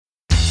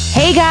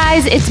Hey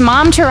guys, it's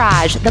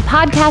Momtourage, the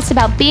podcast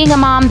about being a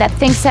mom that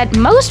thinks that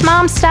most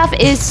mom stuff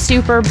is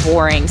super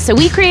boring. So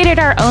we created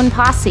our own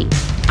posse.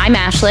 I'm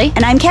Ashley.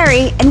 And I'm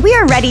Carrie, and we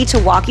are ready to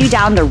walk you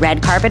down the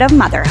red carpet of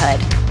motherhood.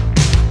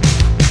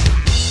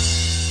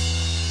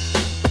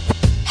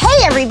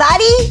 Hey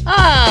everybody!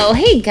 Oh,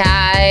 hey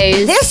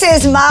guys. This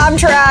is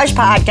Momtourage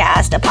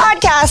Podcast, a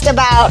podcast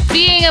about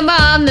being a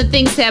mom that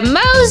thinks that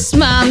most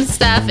mom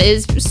stuff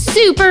is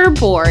super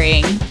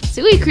boring.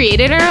 So we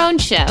created our own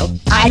show.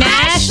 I'm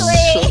Ashley.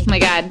 Oh my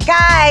God.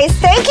 Guys,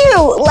 thank you.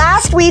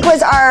 Last week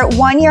was our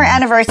 1-year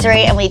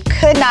anniversary, and we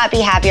could not be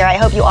happier. I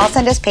hope you all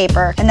send us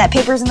paper, and that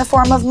paper's in the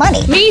form of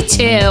money. Me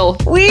too.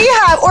 We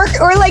have, or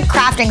like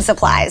crafting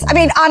supplies. I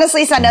mean,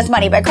 honestly, send us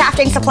money, but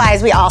crafting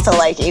supplies we also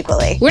like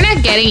equally. We're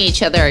not getting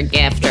each other a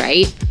gift,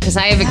 right? Because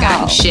I haven't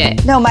gotten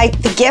shit. No,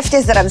 the gift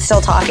is that I'm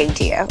still talking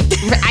to you.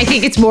 I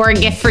think it's more a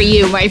gift for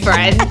you, my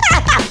friend.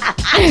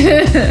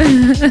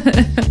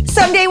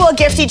 Someday we'll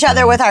gift each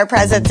other with our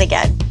presents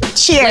again.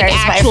 Cheers, like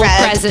actual my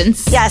friend.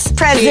 presents. Yes,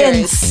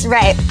 presents. Cheers.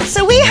 Right.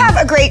 So we have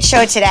a great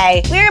show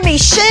today. We're gonna be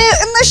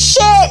shooting the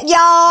shit,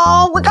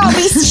 y'all. We're gonna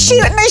be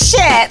shooting the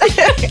shit.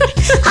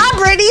 I'm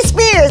Britney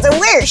Spears, and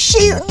we're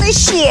shooting the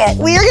shit.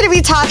 We are gonna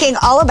be talking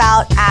all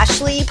about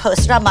Ashley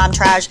posted on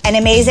Momtourage an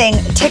amazing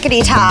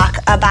tickety talk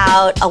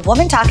about a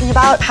woman talking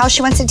about how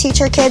she wants to teach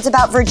her kids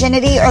about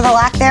virginity or the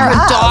lack thereof.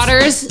 Her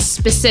daughters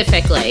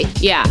specifically.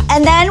 Yeah.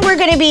 And then we're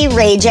gonna be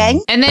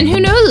raging. And then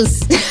who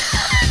knows?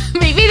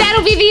 Maybe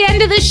that'll be the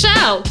end of the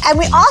show. And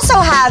we also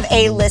have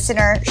a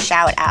listener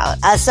shout out.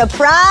 A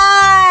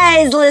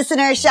surprise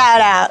listener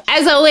shout out.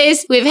 As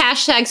always, we have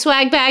hashtag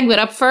swag bag, but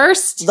up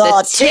first,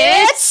 the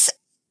tits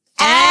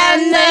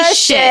and the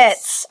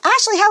shits.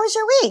 Ashley, how was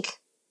your week?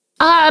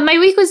 My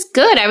week was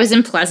good. I was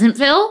in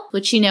Pleasantville,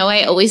 which you know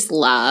I always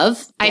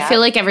love. Yeah. I feel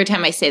like every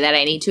time I say that,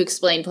 I need to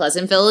explain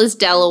Pleasantville is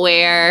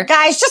Delaware.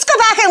 Guys, just go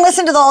back and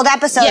listen to the old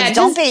episodes. Yeah,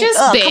 Don't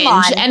just binge. Come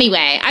on.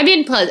 Anyway,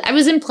 I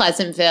was in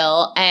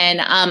Pleasantville,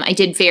 and I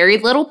did very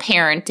little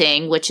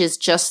parenting, which is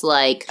just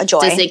like a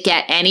joy. Does it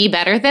get any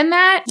better than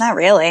that? Not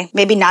really.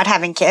 Maybe not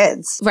having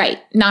kids. Right.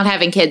 Not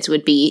having kids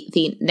would be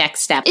the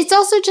next step. It's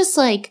also just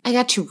like I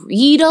got to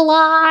read a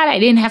lot. I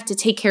didn't have to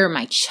take care of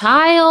my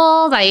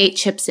child. I ate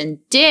chips and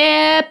dip.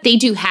 They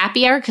do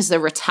happy hour because they're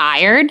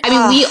retired. I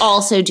mean, we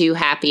also do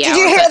happy hour. Did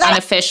you hear that?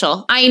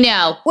 Unofficial. I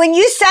know. When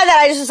you said that,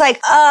 I just was like,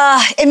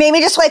 it made me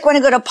just like want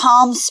to go to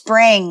Palm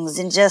Springs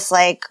and just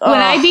like, When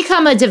I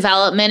become a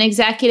development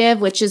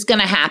executive, which is going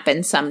to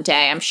happen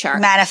someday, I'm sure.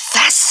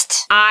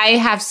 Manifest. I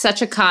have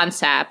such a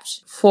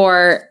concept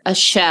for a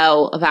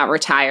show about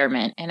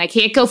retirement. And I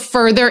can't go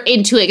further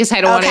into it because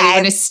I don't want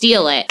anyone to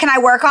steal it. Can I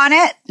work on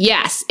it?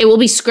 Yes. It will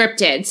be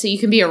scripted, so you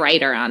can be a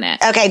writer on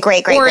it. Okay,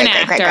 great. Or an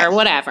actor,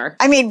 whatever.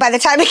 I mean, by the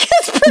time it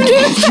gets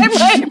produced, I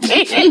might be.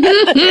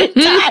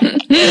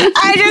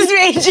 I just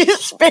made you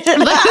spit it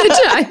out.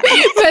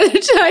 By the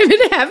time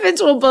it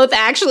happens, we'll both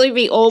actually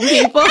be old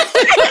people. We'll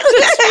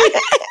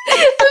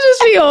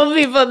just be old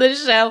people on the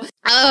show.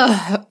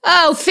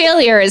 Oh,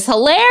 failure is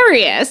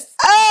hilarious.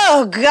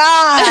 Oh,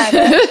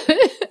 God.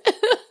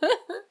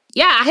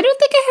 Yeah, I don't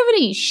think I have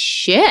any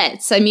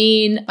shits. I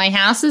mean, my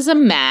house is a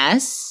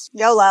mess.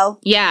 YOLO.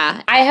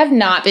 Yeah, I have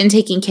not been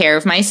taking care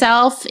of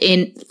myself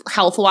in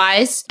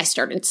health-wise. I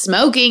started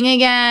smoking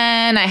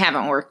again. I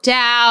haven't worked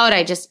out.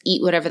 I just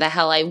eat whatever the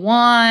hell I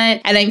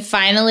want. And I'm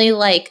finally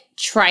like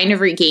trying to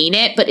regain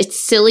it, but it's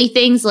silly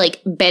things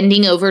like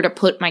bending over to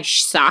put my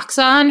socks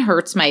on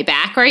hurts my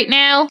back right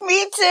now.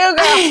 Me too,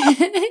 girl.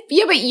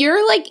 Yeah, but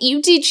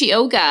you teach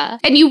yoga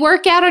and you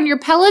work out on your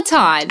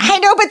Peloton. I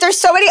know, but there's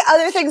so many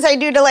other things I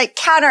do to like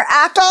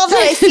counteract all of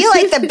that. I feel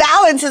like the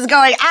balance is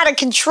going out of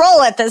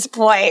control at this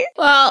point.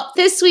 Well,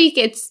 this week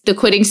it's the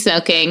quitting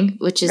smoking,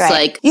 which is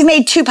like... You've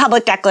made 2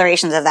 public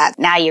declarations of that.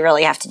 Now you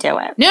really have to do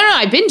it. No,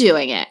 I've been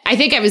doing it. I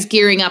think I was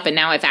gearing up and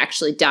now I've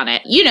actually done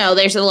it. You know,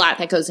 there's a lot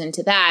that goes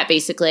into that.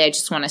 Basically, I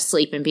just want to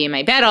sleep and be in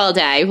my bed all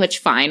day, which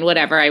fine,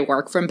 whatever. I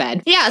work from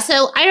bed. Yeah,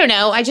 so I don't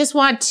know. I just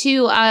want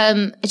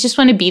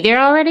to be there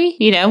already.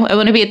 You know, I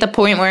want to be at the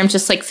point where I'm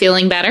just like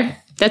feeling better.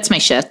 That's my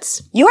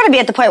shits. You want to be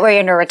at the point where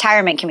you're in a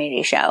retirement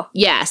community show.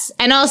 Yes.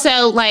 And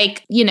also,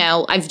 like, you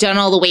know, I've done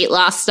all the weight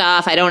loss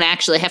stuff. I don't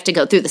actually have to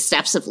go through the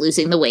steps of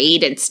losing the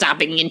weight and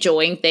stopping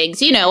enjoying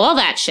things. You know, all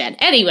that shit.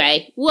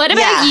 Anyway, what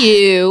about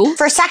you?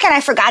 For a second,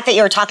 I forgot that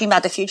you were talking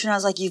about the future. And I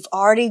was like, you've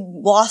already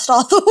lost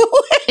all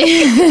the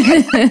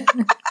weight.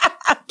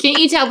 Can't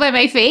you tell by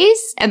my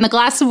face and the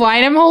glass of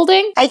wine I'm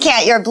holding? I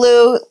can't. Your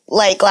blue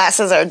light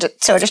glasses are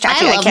so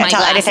distracting. I love can't my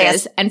tell glasses anything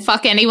else. and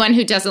fuck anyone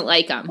who doesn't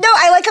like them. No,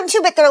 I like them too,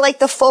 but they're like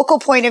the focal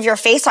point of your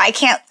face, so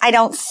I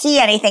don't see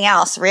anything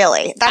else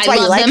really. That's why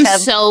you like them. I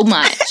love them so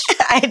much.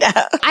 I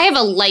know. I have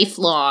a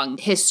lifelong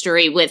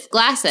history with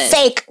glasses.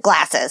 Fake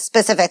glasses,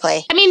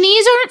 specifically. I mean,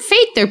 these aren't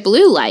fake. They're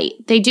blue light.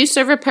 They do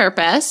serve a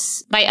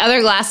purpose. My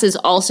other glasses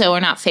also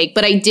are not fake,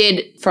 but I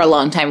did for a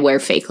long time wear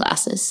fake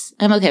glasses.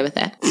 I'm okay with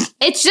that.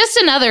 It's just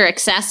another another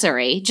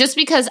accessory. Just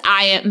because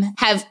I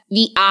have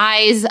the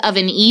eyes of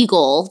an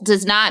eagle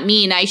does not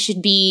mean I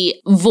should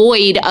be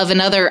void of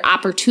another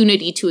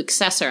opportunity to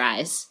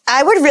accessorize.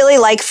 I would really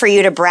like for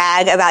you to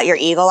brag about your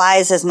eagle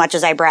eyes as much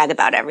as I brag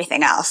about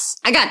everything else.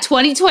 I got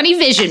 20/20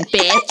 vision,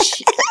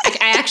 bitch.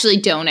 I actually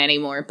don't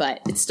anymore,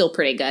 but it's still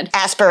pretty good.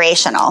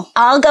 Aspirational.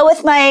 I'll go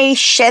with my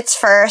shits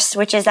first,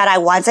 which is that I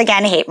once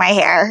again hate my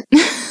hair.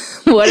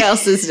 What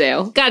else is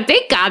new? God,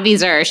 thank God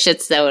these are our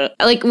shits, though.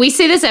 Like, we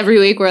say this every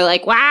week. We're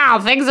like, wow,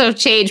 things have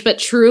changed. But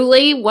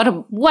truly, what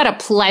a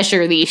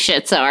pleasure these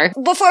shits are.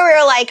 Before we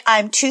were like,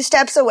 I'm 2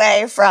 steps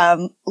away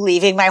from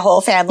leaving my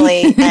whole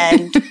family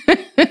and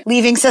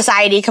leaving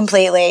society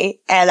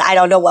completely. And I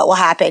don't know what will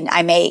happen.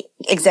 I may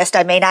exist.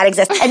 I may not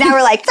exist. And now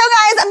we're like, so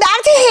guys, I'm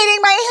back to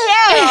hating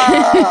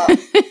my hair.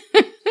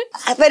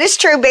 But it's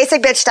true,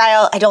 basic bitch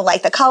style. I don't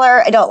like the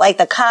color. I don't like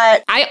the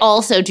cut. I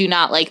also do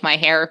not like my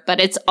hair,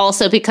 but it's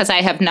also because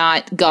I have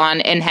not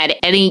gone and had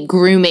any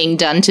grooming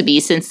done to me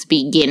since the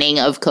beginning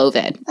of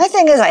COVID. My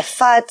thing is I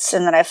futz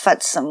and then I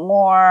futz some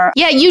more.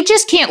 Yeah, you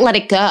just can't let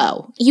it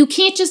go. You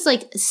can't just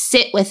like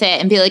sit with it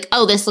and be like,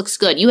 oh, this looks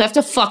good. You have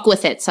to fuck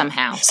with it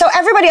somehow. So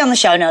everybody on the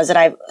show knows that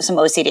I have some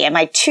OCD, and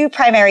my 2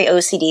 primary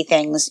OCD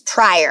things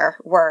prior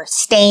were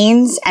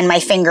stains and my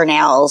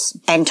fingernails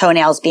and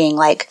toenails being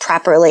like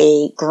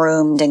properly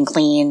groomed and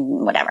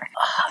clean, whatever.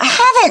 I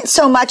haven't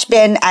so much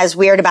been as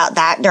weird about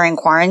that during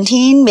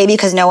quarantine, maybe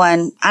because no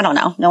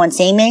one's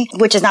seeing me,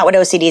 which is not what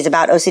OCD is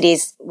about. OCD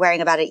is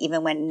worrying about it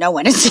even when no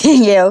one is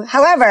seeing you.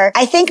 However,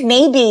 I think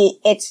maybe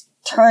it's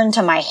turned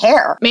to my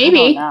hair.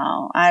 Maybe.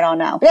 I don't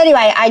know. But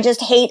anyway, I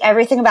just hate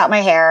everything about my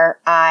hair.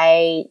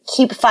 I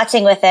keep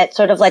futzing with it,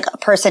 sort of like a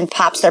person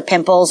pops their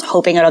pimples,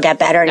 hoping it'll get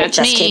better, and it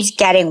just keeps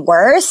getting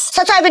worse.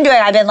 So that's what I've been doing.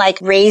 I've been like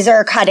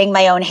razor cutting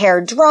my own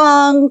hair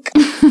drunk,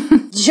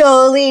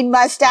 Jolene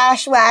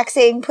mustache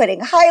waxing, putting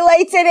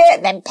highlights in it,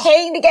 and then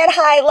paying to get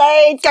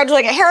highlights,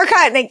 scheduling a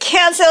haircut, and then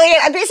canceling it.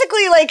 I'm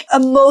basically like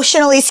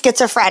emotionally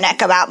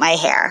schizophrenic about my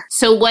hair.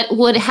 So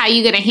how are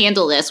you going to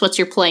handle this? What's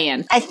your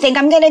plan? I think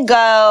I'm going to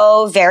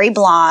go very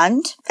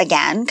blonde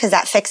again, because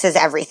that fixes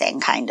everything,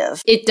 kind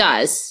of. It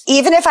does.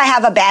 Even if I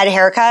have a bad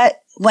haircut,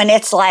 when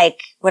it's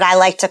like what I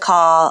like to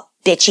call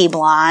bitchy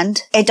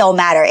blonde, it don't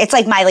matter. It's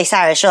like Miley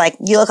Cyrus. You're like,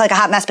 you look like a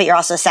hot mess, but you're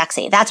also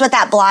sexy. That's what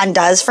that blonde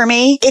does for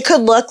me. It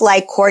could look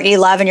like Courtney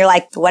Love, and you're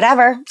like,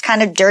 whatever. It's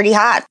kind of dirty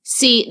hot.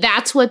 See,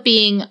 that's what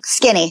being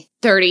skinny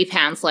 30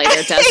 pounds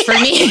lighter does for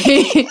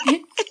me.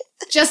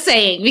 Just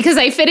saying, because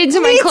I fit into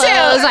my clothes.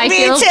 I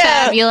feel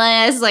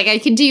fabulous. Like I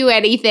can do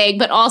anything,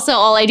 but also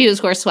all I do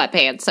is wear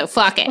sweatpants. So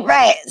fuck it.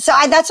 Right. So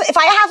if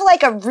I have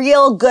like a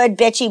real good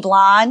bitchy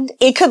blonde,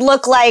 it could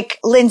look like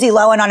Lindsay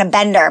Lohan on a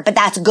bender, but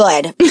that's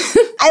good.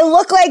 I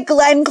look like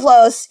Glenn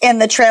Close in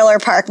the Trailer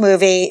Park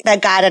movie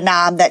that got a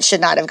nom that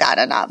should not have got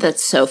a nom.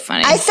 That's so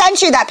funny. I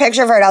sent you that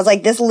picture of her and I was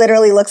like, this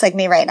literally looks like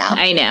me right now.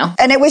 I know.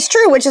 And it was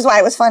true, which is why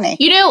it was funny.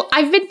 You know,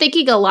 I've been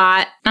thinking a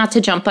lot, not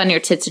to jump on your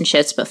tits and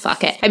shits, but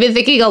fuck it. I've been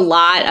thinking a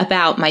lot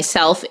about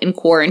myself in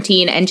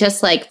quarantine, and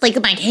just like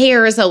my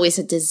hair is always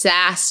a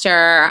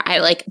disaster. I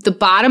like the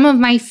bottom of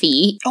my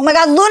feet. Oh my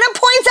God, Luna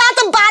points out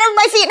the bottom of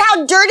my feet and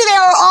how dirty they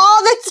are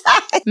all the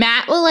time.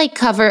 Matt will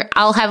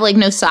I'll have like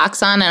no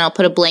socks on and I'll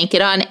put a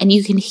blanket on, and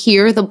you can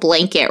hear the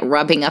blanket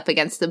rubbing up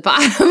against the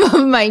bottom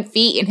of my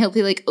feet, and he'll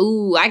be like,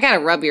 ooh, I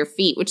gotta rub your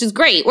feet, which is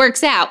great,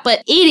 works out,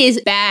 but it is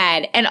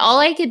bad. And all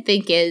I could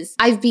think is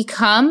I've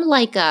become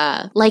like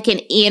an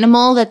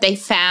animal that they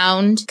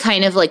found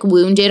kind of like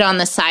wounded on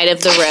the side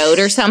of the road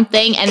or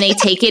something, and they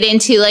take it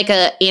into like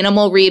a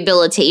animal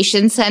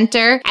rehabilitation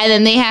center, and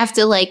then they have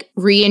to like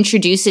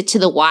reintroduce it to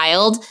the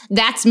wild.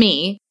 That's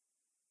me.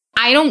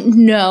 I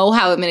don't know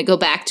how I'm going to go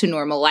back to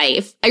normal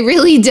life. I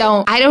really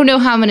don't. I don't know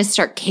how I'm going to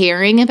start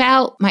caring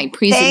about my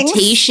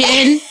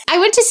presentation. I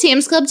went to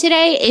Sam's Club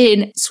today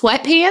in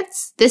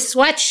sweatpants, this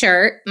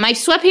sweatshirt. My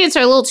sweatpants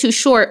are a little too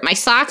short. My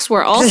socks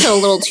were also a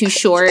little too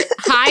short.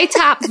 High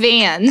top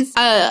Vans,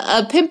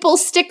 a pimple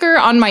sticker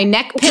on my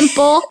neck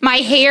pimple, my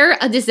hair,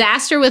 a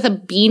disaster with a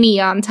beanie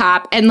on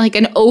top, and like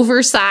an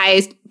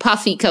oversized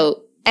puffy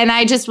coat. And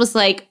I just was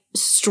like,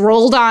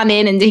 strolled on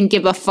in and didn't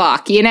give a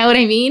fuck. You know what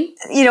I mean?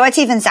 You know what's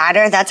even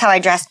sadder? That's how I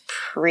dressed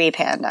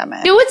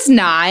pre-pandemic. No, it's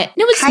not.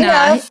 No, it's kind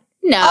not. Of.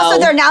 No. Also,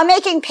 they're now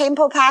making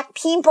pimple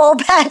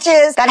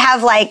patches that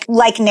have like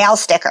nail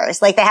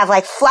stickers. Like they have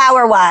like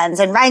flower ones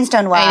and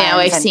rhinestone ones. I know,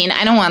 I've seen.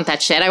 I don't want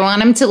that shit. I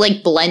want them to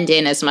like blend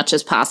in as much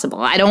as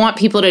possible. I don't want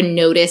people to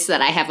notice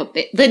that I have a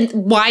bit. Then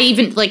why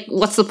even, like,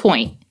 what's the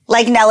point?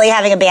 Like Nelly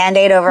having a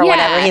Band-Aid over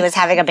whatever he was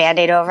having a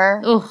Band-Aid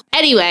over. Ugh.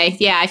 Anyway,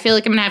 yeah, I feel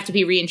like I'm going to have to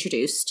be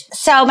reintroduced.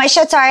 So my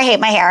shits are, I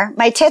hate my hair.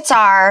 My tits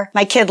are,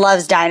 my kid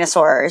loves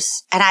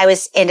dinosaurs. And I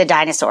was into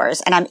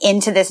dinosaurs. And I'm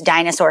into this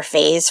dinosaur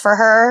phase for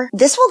her.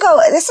 This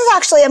is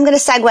actually, I'm going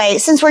to segue,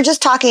 since we're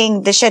just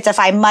talking the shits, if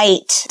I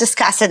might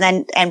discuss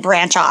and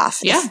branch off.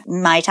 Yeah.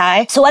 Might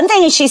I? So one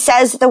thing is she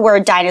says the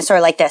word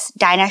dinosaur like this,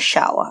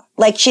 dinosaur.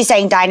 Like she's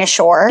saying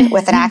dinosaur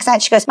with an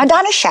accent. She goes, my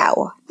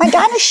dinosaur. My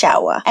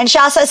dinosaur. And she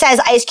also says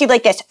Ice Cube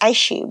like this,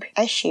 Ice Cube.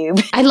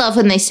 I love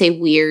when they say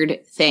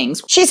weird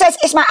things. She says,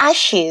 it's my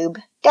Ice Cube.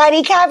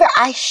 Daddy, can I have your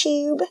ice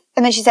cube?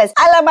 And then she says,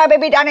 I love my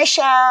baby Donna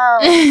show.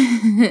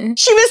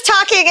 She was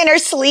talking in her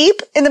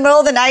sleep in the middle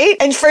of the night.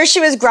 And first she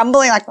was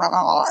grumbling like,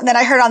 oh, and then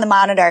I heard on the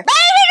monitor,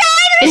 baby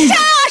Donna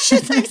show.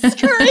 She's like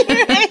screaming.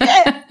 I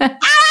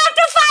have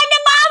to find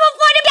the mama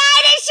for the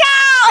Donna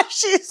show.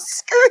 She's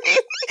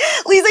screaming.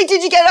 Lee's like,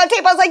 did you get it on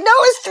tape? I was like, no,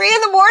 it was 3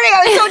 a.m.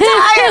 I was so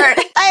tired.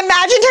 I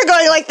imagined her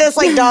going like this,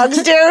 like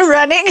dogs do,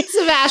 running.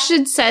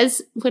 Sebastian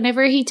says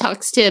whenever he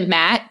talks to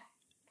Matt,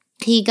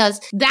 he goes,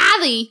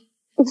 Daddy.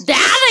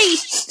 Daddy.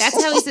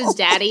 That's how he says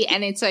daddy.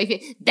 And it's like,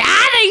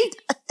 Daddy.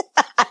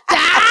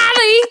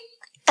 Daddy.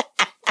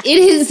 It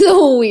is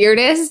the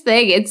weirdest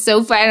thing. It's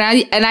so fun.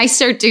 And I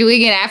start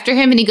doing it after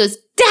him and he goes,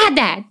 Dad,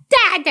 Dad,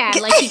 Dad,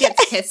 Dad. Like he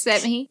gets pissed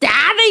at me.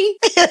 Daddy.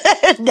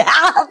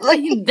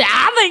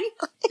 Daddy.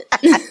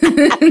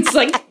 It's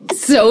like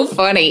so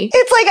funny.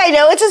 It's like, I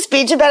know it's a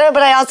speech impediment,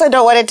 but I also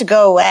don't want it to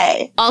go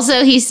away.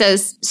 Also, he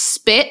says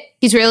spit.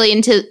 He's really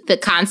into the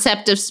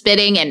concept of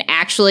spitting and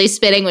actually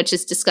spitting, which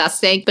is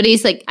disgusting. But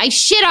he's like, I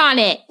shit on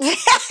it.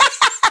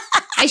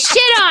 I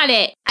shit on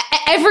it.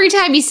 Every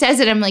time he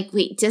says it, I'm like,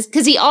 wait, just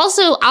because he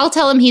also, I'll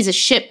tell him he's a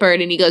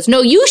shitbird and he goes,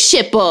 no, you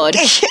shitbird.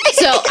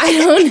 So I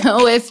don't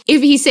know if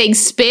he's saying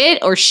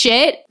spit or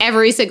shit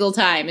every single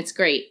time. It's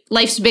great.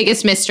 Life's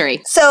biggest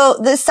mystery. So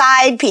the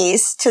side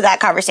piece to that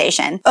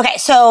conversation. Okay,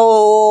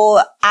 so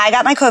I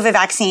got my COVID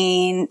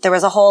vaccine. There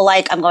was a whole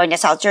I'm going to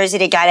South Jersey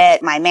to get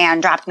it. My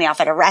man dropped me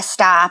off at a rest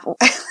stop.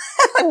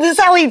 This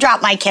is how we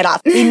drop my kid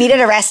off. We meet at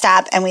a rest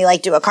stop and we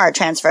do a card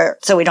transfer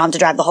so we don't have to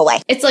drive the whole way.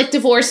 It's like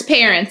divorced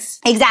parents.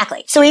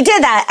 Exactly. So we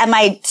did that, and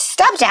my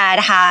stepdad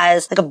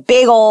has a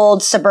big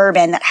old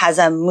Suburban that has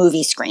a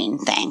movie screen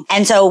thing.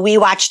 And so we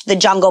watched The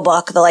Jungle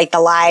Book, the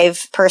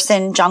live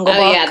person Jungle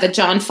Book. Oh yeah, the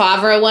Jon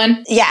Favreau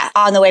one. Yeah,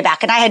 on the way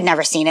back. And I had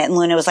never seen it, and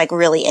Luna was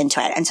really into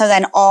it. And so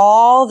then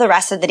all the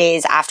rest of the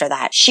days after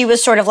that, she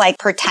was sort of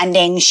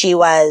pretending she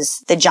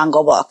was the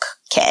Jungle Book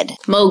kid.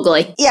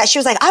 Mowgli. Yeah, she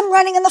was like, I'm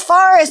running in the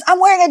forest. I'm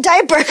wearing a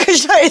diaper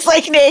because she's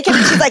naked.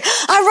 And she's like,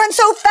 I run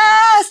so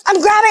fast. I'm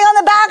grabbing on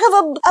the back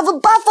of a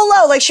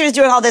buffalo. She was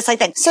doing all this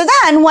thing. So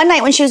then one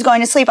night when she was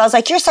going to sleep, I was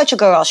like, you're such a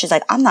good girl. She's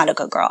like, I'm not a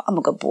good girl. I'm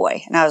a good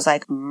boy. And I was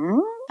like,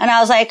 And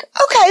I was like,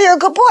 okay, you're a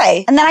good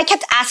boy. And then I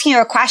kept asking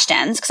her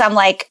questions because I'm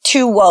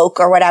too woke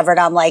or whatever. And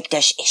I'm like,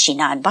 is she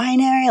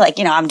non-binary?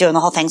 I'm doing the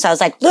whole thing. So I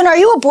was like, Luna, are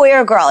you a boy or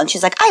a girl? And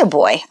she's like, I'm a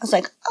boy. I was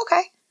like,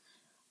 okay.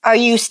 Are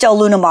you still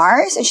Luna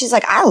Mars? And she's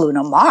like, I'm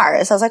Luna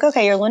Mars. I was like,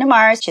 okay, you're Luna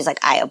Mars. She's like,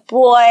 I a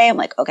boy. I'm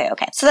like, okay.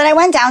 So then I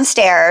went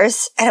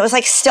downstairs and it was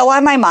still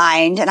on my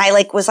mind. And I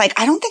was like,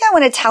 I don't think I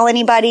want to tell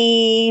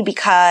anybody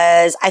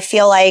because I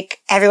feel like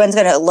everyone's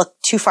going to look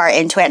too far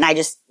into it. And I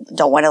just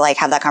don't want to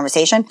have that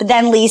conversation. But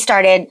then Lee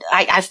started,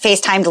 I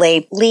FaceTimed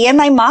Lee. Lee and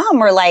my mom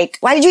were like,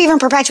 why did you even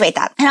perpetuate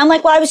that? And I'm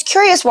like, well, I was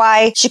curious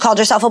why she called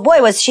herself a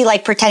boy. Was she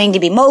pretending to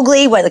be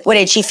Mowgli? What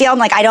did she feel? I'm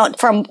like,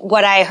 from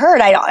what I heard,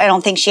 I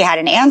don't think she had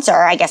an answer.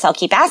 I guess I'll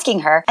keep asking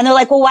her. And they're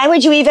like, well, why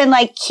would you even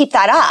keep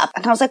that up?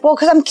 And I was like, well,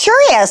 because I'm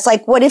curious.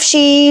 What if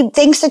she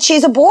thinks that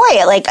she's a boy?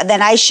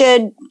 Then I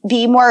should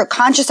be more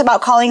conscious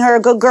about calling her a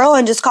good girl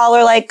and just call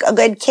her a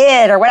good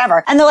kid or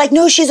whatever. And they're like,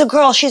 no, she's a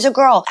girl. She's a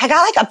girl. I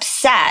got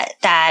upset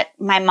that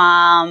my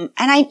mom,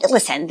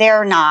 and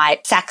they're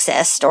not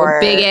sexist or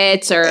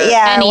bigots or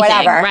anything,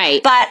 whatever.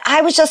 Right. But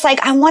I was just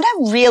I want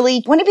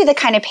to be the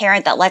kind of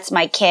parent that lets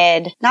my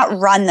kid not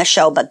run the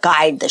show, but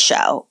guide the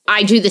show.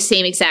 I do the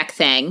same exact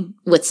thing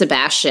with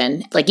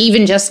Sebastian.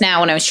 Even just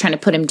now when I was trying to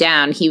put him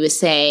down, he was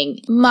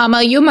saying,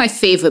 Mama, you're my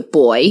favorite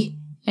boy.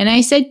 And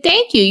I said,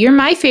 thank you. You're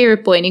my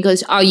favorite boy. And he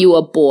goes, are you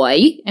a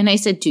boy? And I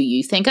said, do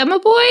you think I'm a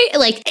boy?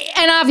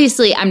 And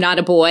obviously I'm not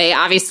a boy.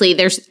 Obviously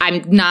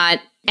I'm not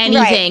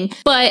anything,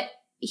 right. But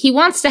he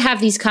wants to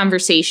have these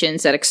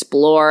conversations that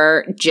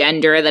explore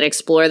gender, that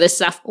explore this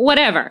stuff,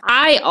 whatever.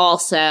 I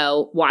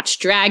also watch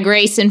Drag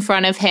Race in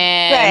front of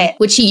him, right,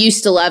 which he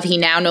used to love. He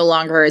now no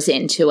longer is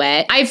into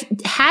it. I've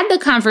had the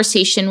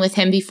conversation with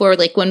him before,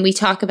 when we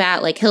talk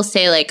about, he'll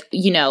say,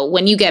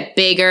 when you get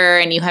bigger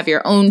and you have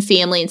your own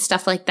family and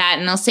stuff like that.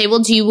 And I'll say,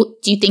 well, do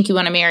you think you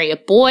want to marry a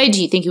boy? Do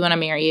you think you want to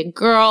marry a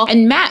girl?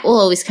 And Matt will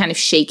always kind of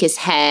shake his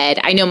head.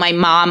 I know my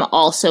mom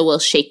also will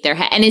shake their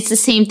head. And it's the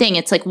same thing.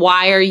 It's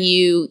why are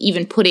you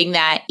even putting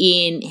that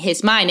in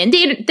his mind? And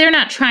they're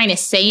not trying to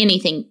say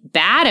anything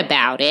bad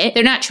about it.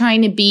 They're not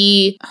trying to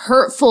be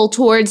hurtful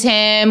towards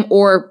him,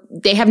 or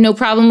they have no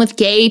problem with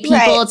gay people.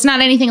 Right. It's not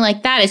anything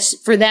like that. It's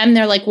for them,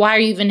 they're like, why are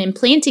you even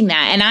implanting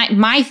that? And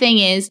my thing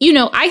is,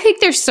 I think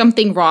there's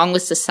something wrong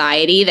with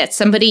society that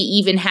somebody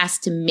even has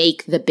to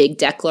make the big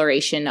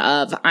declaration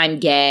of I'm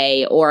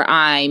gay or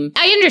I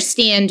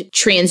understand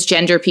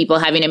transgender people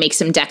having to make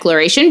some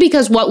declaration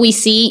because what we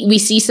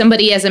see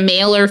somebody as a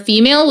male or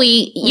female,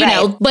 you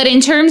know, but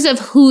in terms of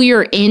who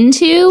you're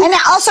into. And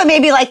also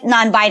maybe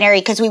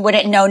non-binary, because we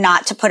wouldn't know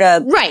not to put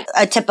a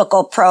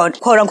typical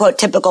quote unquote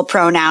typical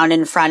pronoun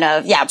in front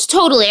of. Yeah.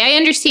 Totally. I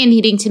understand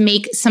needing to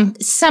make some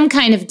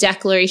kind of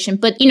declaration,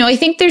 but I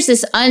think there's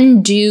this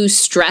undue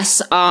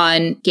stress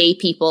on gay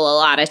people a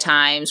lot of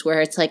times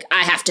where it's like,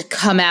 I have to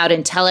come out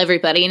and tell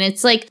everybody. And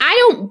it's like, I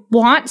don't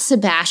want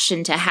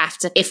Sebastian to have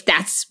to,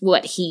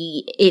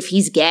 if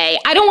he's gay,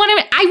 I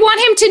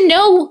want him to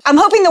know. I'm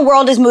hoping the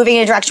world is moving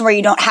in a direction where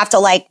you don't have to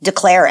like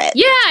declare it.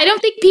 Yeah, I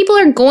don't think people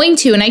are going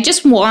to. And I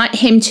just want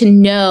him to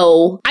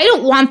know. I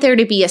don't want there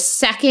to be a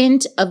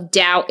second of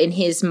doubt in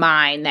his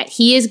mind that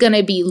he is going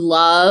to be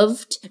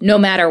loved no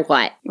matter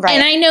what. Right.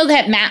 And I know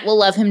that Matt will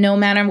love him no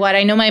matter what.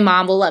 I know my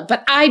mom will love,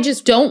 but I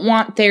just don't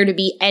want there to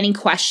be any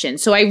question.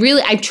 So I'm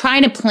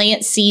trying to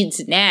plant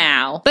seeds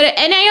now.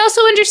 And I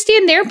also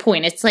understand their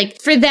point. It's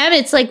like, for them,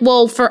 it's like,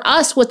 well, for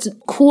us, what's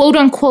quote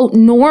unquote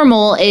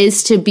normal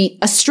is to be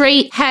a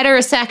straight,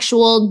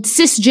 heterosexual,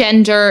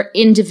 cisgender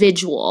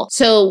individual.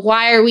 So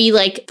why are we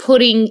like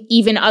putting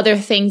even other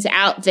things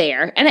out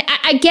there? And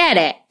I get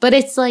it, but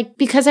it's like,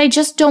 because I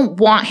just don't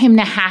want him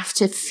to have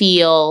to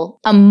feel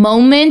a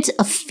moment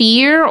of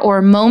fear or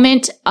a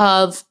moment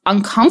of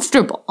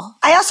uncomfortable.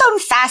 I also am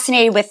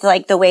fascinated with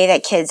like the way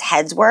that kids'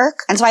 heads work.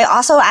 And so I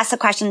also ask the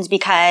questions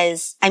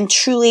because I'm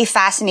truly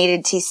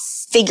fascinated to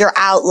figure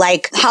out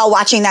like how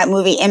watching that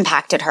movie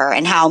impacted her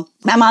and how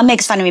my mom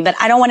makes fun of me, but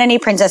I don't want any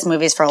princess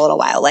movies for a little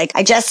while. Like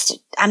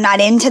I'm not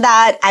into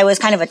that. I was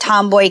kind of a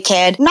tomboy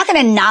kid. I'm not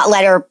going to not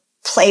let her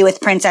play with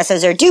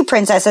princesses or do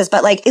princesses,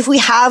 but like if we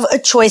have a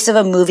choice of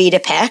a movie to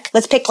pick,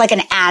 let's pick like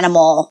an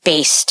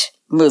animal-based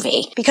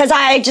movie, because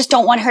I just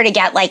don't want her to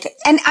get like,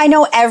 and I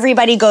know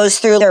everybody goes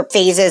through their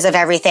phases of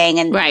everything.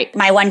 And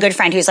my one good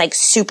friend who's like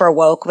super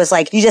woke was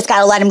like, you just got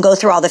to let him go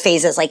through all the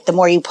phases. Like the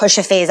more you push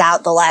a phase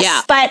out, the less.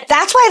 Yeah. But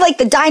that's why like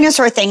the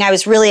dinosaur thing I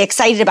was really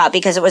excited about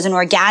because it was an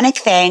organic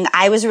thing.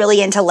 I was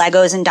really into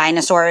Legos and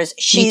dinosaurs.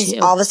 She's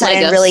all of a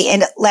sudden really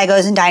into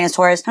Legos and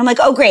dinosaurs. I'm like,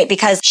 oh great,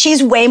 because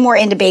she's way more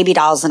into baby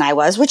dolls than I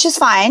was, which is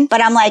fine.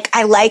 But I'm like,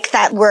 I like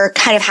that we're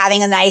kind of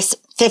having a nice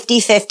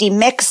 50-50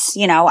 mix,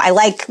 I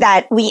like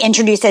that we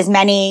introduce as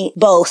many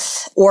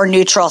both or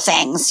neutral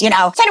things, So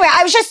anyway,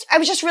 I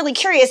was just really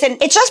curious, and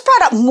it just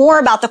brought up more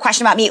about the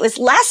question about me. It was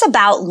less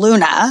about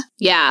Luna.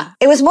 Yeah.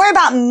 It was more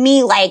about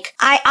me. Like,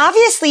 I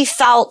obviously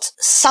felt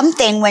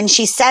something when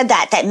she said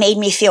that made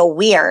me feel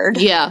weird.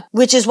 Yeah.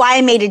 Which is why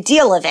I made a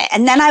deal of it.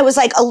 And then I was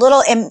like a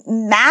little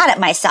mad at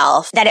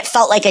myself that it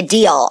felt like a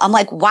deal. I'm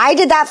like, why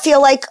did that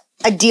feel like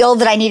a deal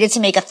that I needed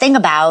to make a thing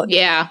about?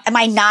 Yeah. Am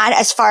I not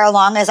as far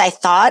along as I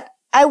thought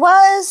I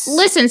was?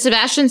 Listen,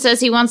 Sebastian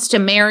says he wants to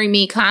marry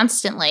me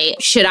constantly.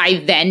 Should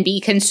I then be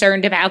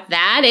concerned about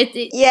that?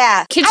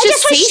 Yeah. Kids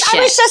I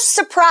was just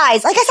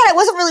surprised. Like I said, I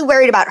wasn't really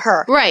worried about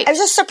her. Right. I was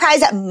just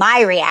surprised at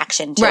my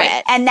reaction to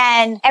it. And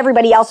then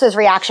everybody else's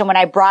reaction when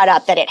I brought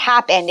up that it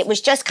happened. It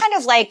was just kind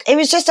of like, it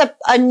was just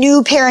a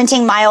new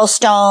parenting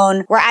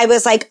milestone where I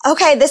was like,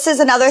 okay, this is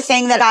another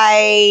thing that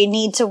I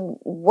need to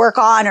work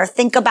on or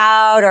think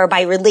about, or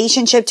my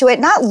relationship to it.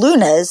 Not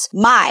Luna's,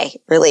 my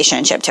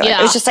relationship to it.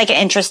 It was just like an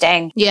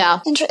interesting. Yeah.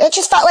 It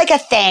just felt like a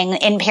thing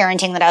in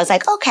parenting that I was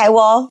like, okay,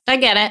 well. I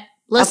get it.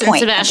 Listen,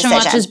 Sebastian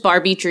watches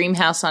Barbie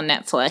Dreamhouse on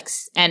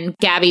Netflix and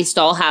Gabby's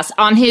Dollhouse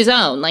on his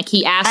own. Like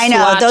he asked to watch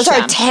them. I know, those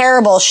are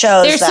terrible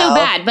shows. They're so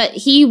bad, but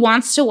he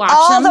wants to watch them.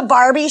 All the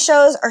Barbie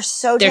shows are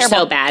so terrible. They're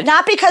so bad.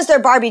 Not because they're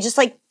Barbie, just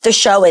like the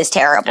show is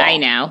terrible. I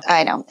know.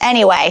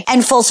 Anyway,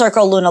 and full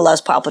circle, Luna loves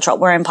Paw Patrol.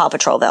 We're in Paw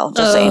Patrolville,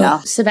 just so you know.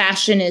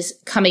 Sebastian is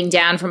coming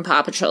down from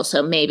Paw Patrol,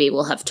 so maybe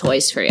we'll have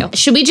toys for you.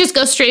 Should we just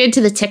go straight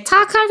into the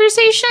TikTok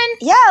conversation?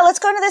 Yeah, let's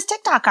go into this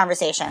TikTok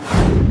conversation.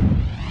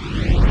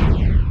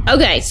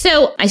 Okay,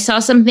 so I saw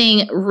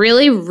something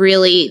really,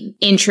 really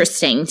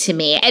interesting to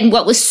me. And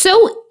what was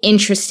so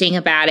interesting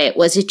about it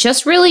was it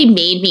just really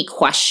made me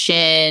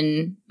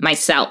question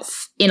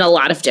myself in a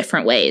lot of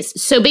different ways.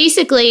 So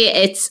basically,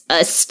 it's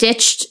a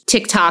stitched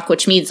TikTok,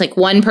 which means like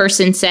one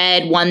person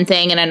said one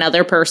thing and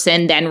another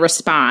person then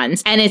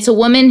responds. And it's a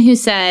woman who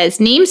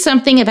says, name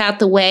something about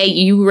the way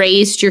you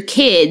raised your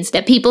kids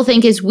that people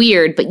think is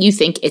weird, but you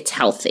think it's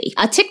healthy.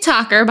 A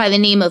TikToker by the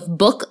name of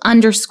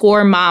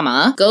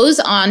book_mama goes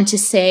on to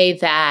say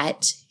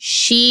that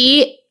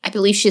I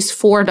believe she has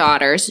 4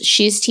 daughters.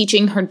 She's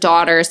teaching her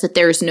daughters that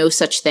there is no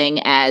such thing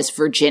as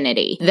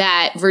virginity.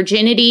 That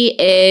virginity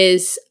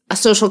is a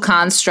social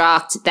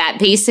construct that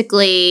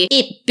basically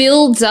it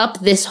builds up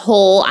this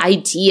whole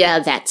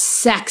idea that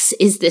sex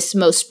is this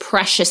most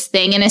precious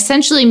thing and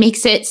essentially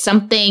makes it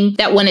something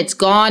that when it's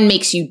gone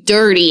makes you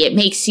dirty. It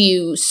makes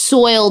you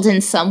soiled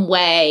in some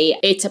way.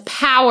 It's a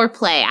power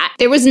play.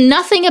 There was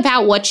nothing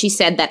about what she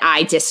said that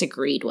I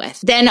disagreed with.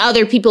 Then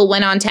other people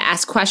went on to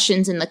ask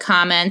questions in the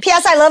comments.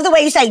 P.S. I love the way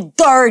you say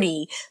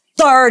dirty.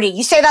 Dirty.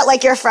 You say that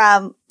like you're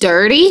from...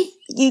 Dirty?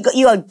 You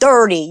go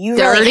dirty. You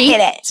really hit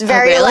it. It's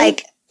very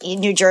like...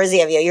 New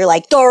Jersey of you. You're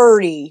like,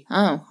 dirty.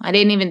 Oh, I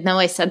didn't even know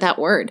I said that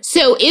word.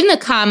 So in the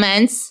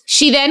comments,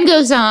 she then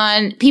goes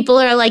on, people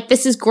are like,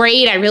 this is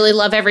great. I really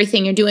love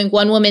everything you're doing.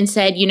 One woman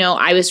said,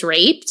 I was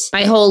raped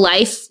my whole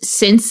life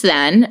since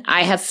then.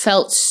 I have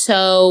felt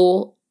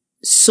so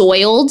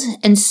soiled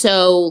and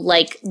so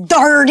like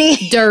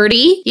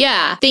dirty.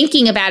 Yeah.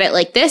 Thinking about it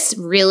like this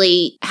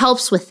really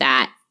helps with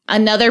that.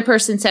 Another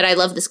person said, I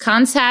love this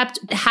concept.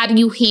 How do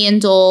you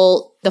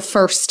handle the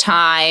first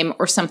time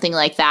or something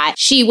like that?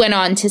 She went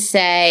on to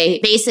say,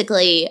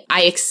 basically,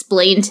 I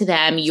explained to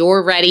them,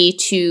 you're ready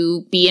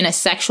to be in a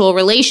sexual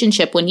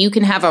relationship when you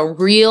can have a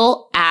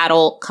real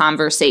adult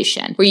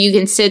conversation where you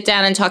can sit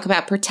down and talk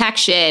about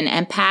protection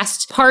and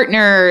past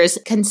partners,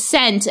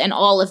 consent, and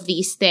all of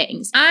these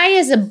things. I,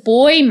 as a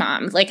boy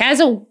mom, like as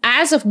a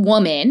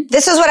woman.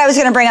 This is what I was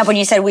going to bring up when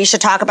you said we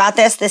should talk about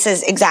this. This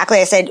is exactly,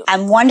 I said,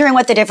 I'm wondering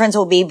what the difference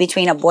will be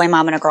between a boy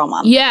mom and a girl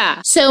mom.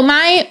 Yeah. So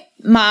my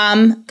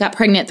mom got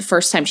pregnant the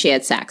first time she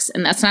had sex.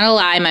 And that's not a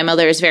lie. My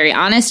mother is very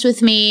honest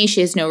with me.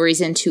 She has no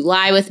reason to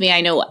lie with me. I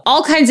know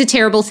all kinds of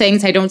terrible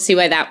things. I don't see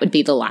why that would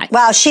be the lie.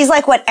 Wow. She's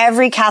like what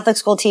every Catholic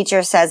school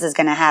teacher says is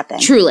going to happen.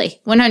 Truly.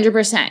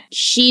 100%.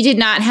 She did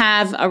not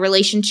have a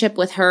relationship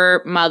with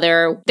her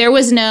mother. There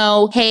was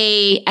no,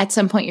 hey, at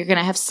some point you're going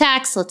to have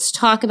sex. Let's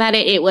talk about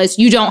it. It was,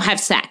 you don't have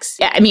sex.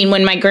 I mean,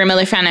 when my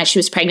grandmother found out she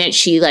was pregnant,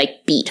 she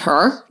like beat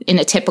her in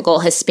a typical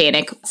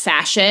Hispanic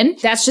fashion.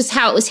 That's just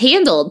how it was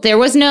handled. There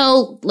was no,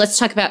 let's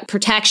talk about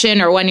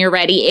protection or when you're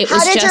ready.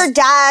 How did your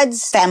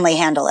dad's family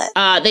handle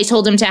it? They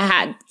told him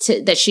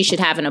that she should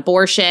have an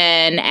abortion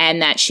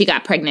and that she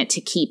got pregnant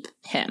to keep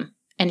him.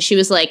 And she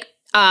was like,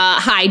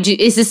 hi,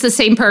 is this the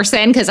same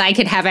person? Because I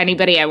could have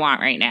anybody I want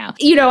right now.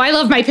 You know, I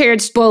love my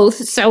parents both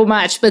so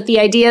much, but the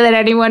idea that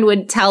anyone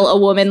would tell a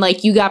woman,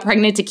 like, you got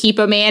pregnant to keep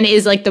a man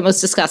is like the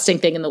most disgusting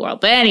thing in the world.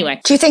 But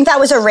anyway. Do you think that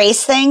was a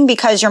race thing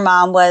because your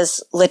mom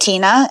was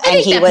Latina and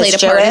he was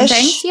Jewish? Part in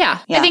things. Yeah.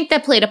 I think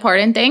that played a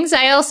part in things.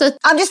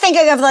 I'm just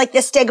thinking of like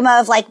the stigma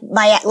of like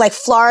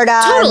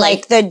Florida, totally.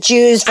 Like the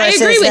Jews versus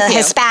the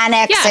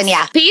Hispanics. Yes. And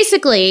yeah.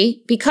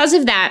 Basically, because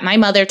of that, my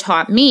mother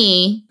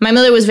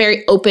was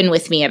very open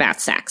with me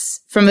about sex.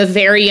 From a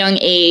very young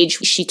age,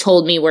 she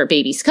told me where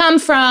babies come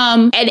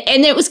from. And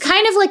it was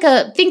kind of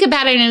like think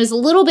about it, and it was a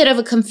little bit of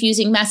a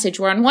confusing message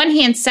where on one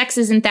hand, sex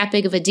isn't that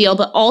big of a deal,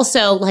 but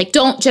also like,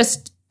 don't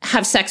just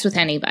have sex with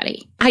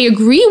anybody. I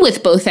agree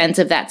with both ends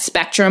of that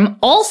spectrum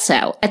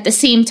also at the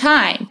same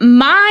time.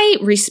 My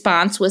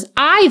response was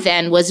I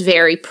then was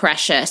very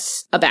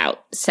precious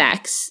about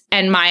sex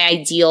and my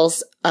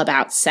ideals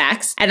about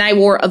sex. And I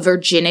wore a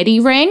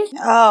virginity ring.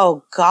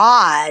 Oh,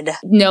 God.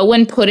 No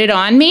one put it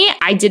on me.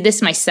 I did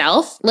this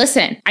myself.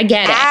 Listen, I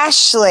get it.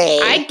 Ashley.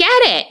 I get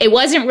it. It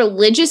wasn't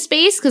religious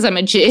based because I'm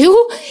a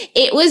Jew.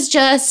 It was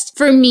just,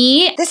 for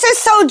me. This is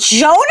so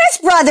Jonas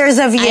Brothers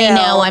of you. I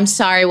know. I'm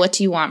sorry. What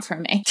do you want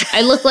from me?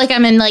 I look like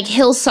I'm in like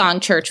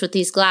Hillsong Church with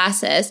these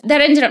glasses. That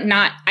ended up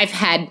I've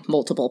had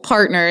multiple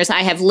partners.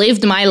 I have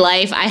lived my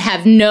life. I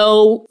have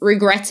no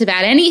regrets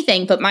about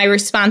anything. But my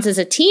response as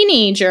a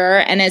teenager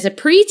and as a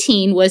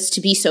preteen was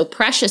to be so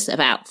precious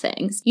about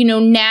things. You know,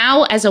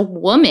 now as a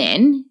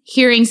woman,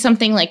 hearing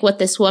something like what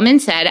this woman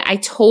said, I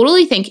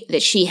totally think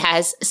that she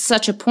has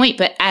such a point.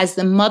 But as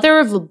the mother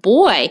of a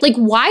boy, like,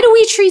 why do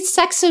we treat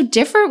sex so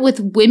different with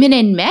women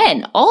and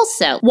men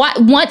also?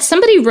 What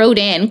somebody wrote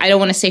in, I don't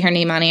want to say her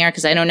name on air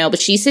because I don't know,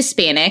 but she's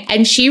Hispanic,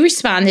 and she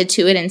responded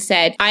to it and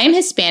said, I am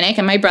Hispanic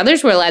and my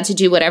brothers were allowed to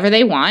do whatever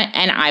they want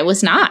and I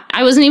was not.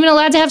 I wasn't even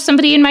allowed to have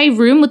somebody in my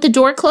room with the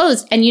door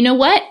closed. And you know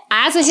what?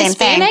 As a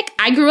Hispanic,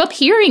 I grew up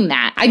hearing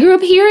that.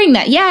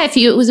 Yeah, if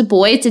it was a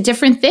boy, it's a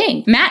different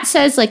thing. Matt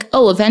says like,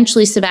 oh,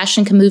 eventually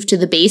Sebastian can move to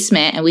the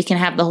basement and we can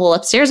have the whole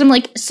upstairs. I'm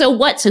like, so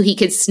what? So he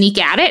could sneak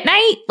out at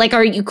night? Like,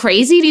 are you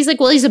crazy? And he's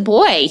like, well, he's a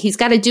boy. He's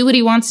got to do what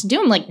he wants to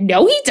do. I'm like,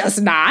 no, he does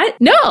not.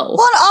 No.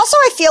 Well, and also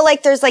I feel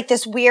like there's like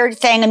this weird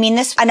thing. I mean,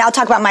 and I'll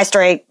talk about my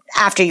story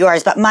after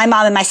yours, but my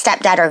mom and my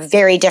stepdad are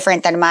very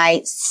different than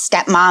my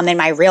stepmom and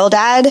my real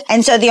dad.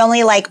 And so the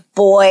only like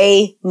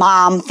boy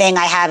mom thing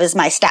I have is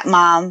my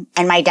stepmom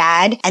and my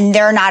dad. And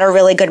they're not a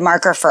really good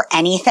marker for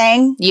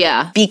anything.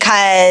 Yeah.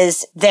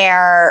 Because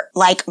they're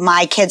like,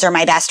 my kids are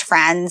my best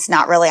friends.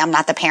 Not really. I'm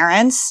not the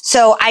parents.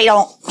 So I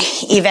don't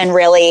even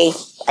really,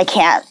 I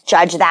can't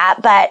judge that.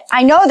 But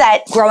I know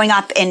that growing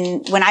up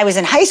when I was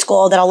in high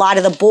school, that a lot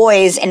of the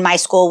boys in my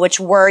school, which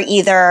were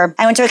I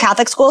went to a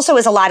Catholic school, so it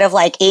was a lot of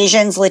like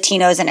Asians,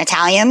 Latinos, and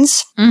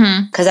Italians.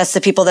 Mm-hmm. Cause that's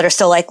the people that are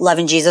still like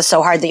loving Jesus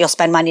so hard that you'll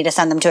spend money to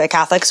send them to a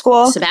Catholic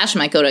school. Sebastian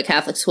might go to a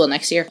Catholic school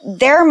next year.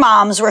 Their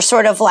moms were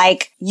sort of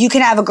like, you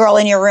can have a girl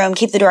in your room,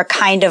 keep the door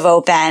kind of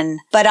open,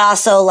 but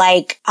also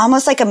like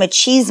almost like a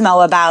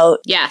machismo about.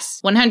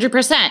 Yes,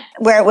 100%.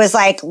 Where it was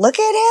like, look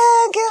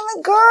at him, give him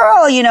a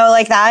girl, you know,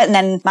 like that. And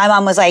then my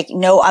mom was like,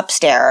 no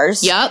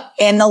upstairs. Yep.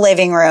 In the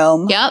living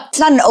room. Yep. It's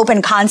not an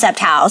open concept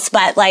house,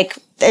 but like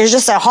there's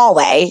just a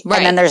hallway Right.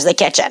 and then there's the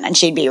kitchen, and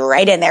she'd be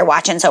right in there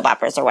watching soap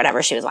operas or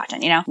whatever she was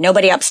watching, you know?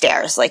 Nobody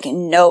upstairs. Like,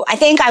 no, I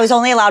think I was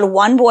only allowed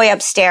one boy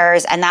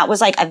upstairs, and that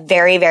was like a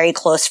very, very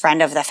close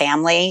friend of the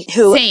family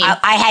who Same.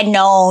 I had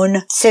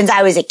known since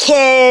I was a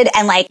kid,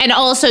 and like, And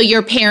also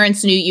your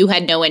parents knew you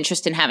had no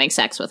interest in having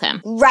sex with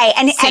him. right.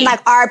 And Same.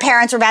 like our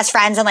parents were best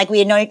friends, and like we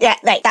had no, yeah,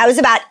 like that was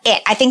about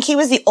it. I think he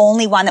was the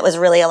only one that was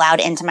really allowed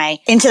into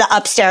the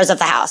upstairs of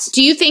the house.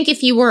 Do you think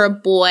if you were a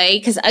boy,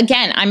 because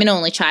again, I'm an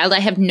only child, I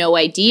have no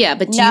idea,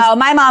 but No,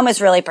 my mom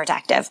was really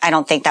protective. I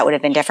don't think that would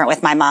have been different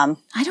with my mom.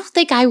 I don't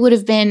think I would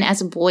have been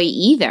as a boy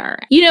either.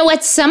 You know,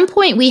 at some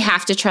point we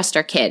have to trust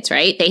our kids,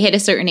 right? They hit a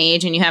certain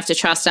age and you have to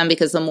trust them,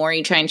 because the more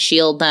you try and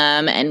shield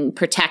them and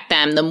protect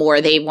them, the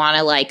more they want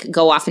to like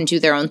go off and do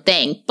their own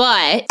thing.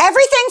 But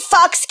Everything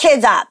fucks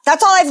kids up.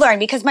 That's all I've learned,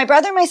 because my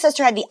brother and my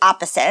sister had the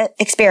opposite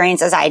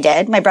experience as I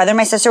did. My brother and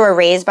my sister were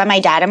raised by my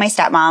dad and my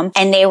stepmom,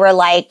 and they were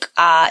like,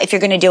 if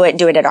you're going to do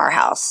it at our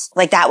house.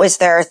 Like that was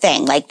their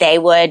thing. Like they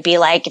would be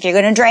like, if you're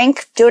going to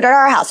drink, do it at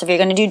our house. If you're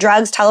going to do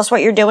drugs, tell us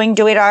what you're doing,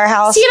 do it at our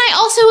house. see, and I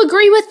also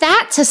agree with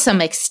that to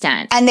some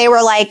extent. And they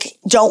were like,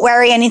 don't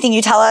worry, anything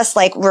you tell us,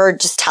 like,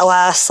 just tell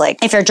us.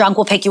 Like, if you're drunk,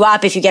 we'll pick you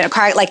up. If you get in a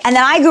car, like, and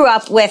then I grew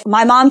up with,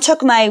 my mom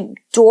took my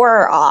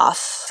door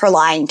off for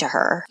lying to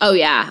her. Oh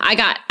yeah, I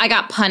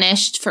got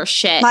punished for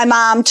shit. My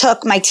mom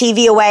took my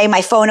TV away,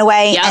 my phone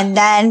away, Yep. and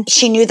then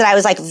she knew that I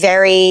was like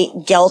very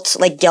guilt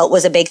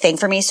was a big thing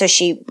for me. So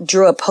she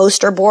drew a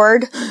poster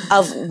board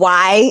of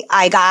why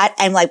I got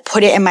and like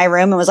put it in my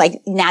room and was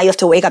like, now you have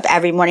to wake up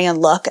every morning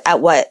and look at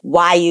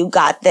why you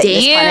got this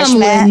Damn,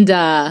 punishment.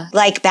 Linda.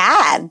 Like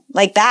bad.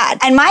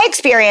 And my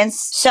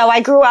experience, so I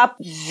grew up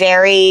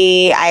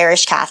very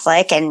Irish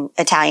Catholic and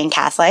Italian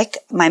Catholic.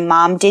 My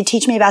mom did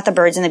teach me about the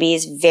birds and the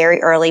bees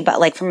very early, but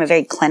like from a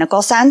very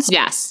clinical sense.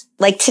 Yes.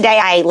 Like today,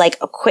 I like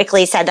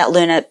quickly said that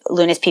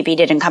Luna's pee-pee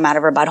didn't come out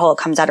of her butthole. It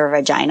comes out of her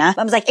vagina.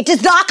 I was like, it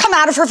does not come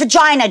out of her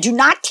vagina. Do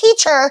not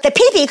teach her that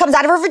pee-pee comes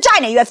out of her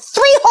vagina. You have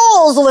 3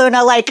 holes,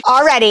 Luna, like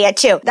already at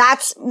 2.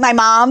 That's my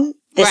mom.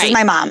 This Right. is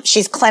my mom.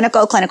 She's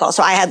clinical.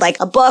 So I had like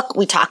a book.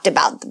 We talked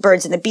about the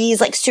birds and the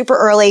bees like super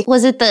early.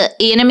 Was it the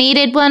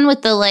animated one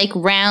with the like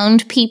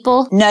round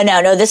people? No.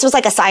 This was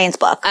like a science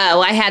book.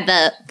 Oh, I had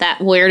that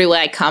Where Do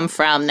I Come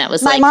From? That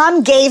was My like,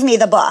 mom gave me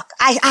the book.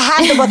 I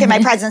have the book in my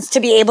presence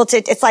to be able to,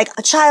 it's like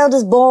a child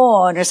is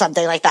born or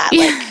something like that.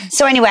 Like,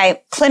 so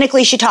anyway,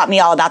 clinically, she taught me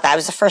all about that. I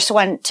was the first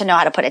one to know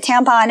how to put a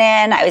tampon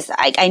in.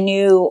 I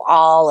knew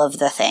all of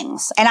the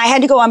things. And I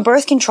had to go on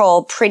birth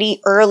control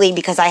pretty early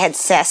because I had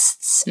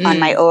cysts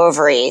on my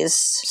ovaries.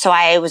 So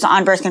I was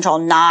on birth control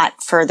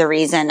not for the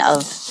reason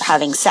of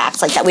having sex.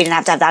 Like that, we didn't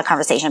have to have that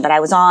conversation, but I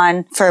was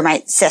on for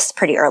my cysts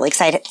pretty early because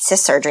I had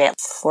cyst surgery at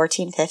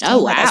 14, 15. Oh,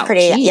 Like, I was wow.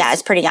 pretty, Jeez. yeah,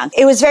 it's pretty young.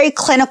 It was very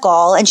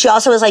clinical. And she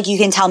also was like, you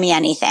can tell me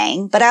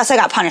anything. But I also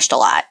got punished a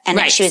lot. And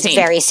Right, she was same.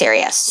 very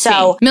serious.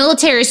 So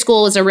military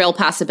school was a real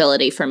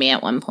possibility for me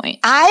at one point.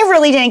 I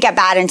really didn't get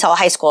bad until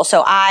high school.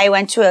 So I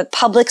went to a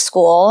public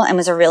school and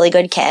was a really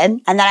good kid.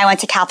 And then I went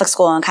to Catholic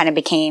school and kind of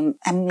became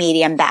a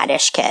medium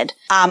badish kid.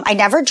 I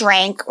never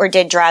drank or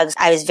did drugs.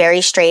 I was very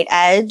straight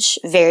edge,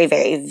 very,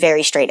 very,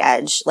 very straight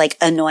edge, like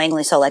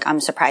annoyingly so. Like I'm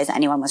surprised that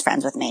anyone was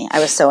friends with me. I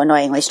was so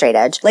annoyingly straight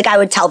edge. Like I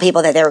would tell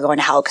people that they were going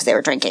to hell because they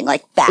were drinking,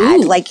 like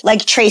bad, Ooh.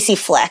 like Tracy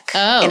Flick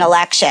Oh. in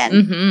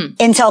Election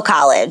until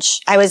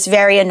college. I was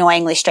very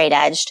annoyingly straight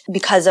edged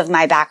because of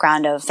my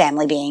background of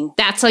family being.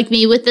 That's like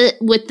me with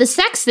the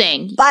sex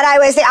thing. But I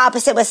was the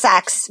opposite with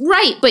sex.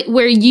 Right, but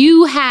where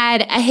you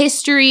had a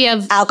history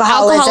of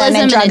Alcoholism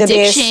and drug abuse.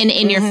 addiction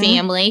in your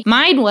family,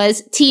 mine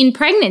was teen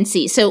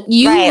pregnancy. So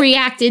you Right.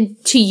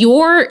 reacted to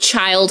your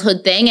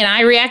childhood thing, and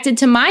I reacted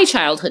to my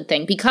childhood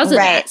thing because of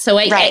Right, that. So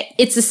right.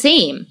 it's the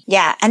same.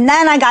 Yeah. And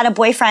then I got a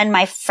boyfriend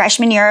my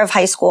freshman year of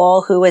high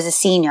school who was a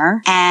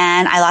senior,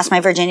 and I lost my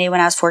virginity when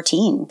I was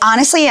 14.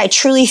 Honestly, I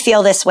truly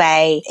feel this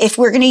way. If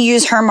we're going to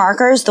use her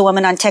markers, the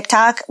woman on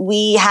TikTok,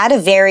 we had a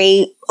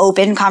very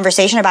open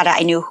conversation about it. I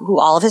knew who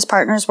all of his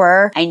partners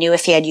were. I knew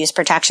if he had used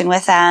protection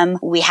with them.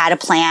 We had a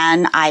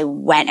plan. I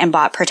went and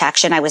bought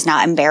protection. I was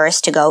not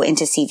embarrassed to go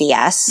into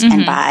CVS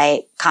and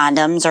buy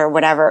condoms or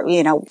whatever,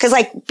 you know, because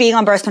like being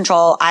on birth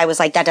control, I was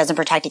like, that doesn't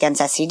protect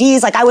against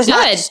STDs. Like I was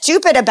not Good.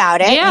 stupid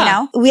about it, Yeah. you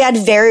know? We had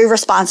very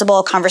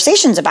responsible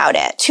conversations about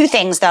it. 2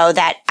 things though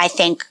that I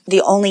think the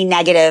only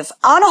negative,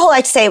 on a whole,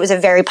 I'd say it was a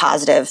very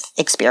positive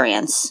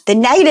experience. The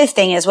negative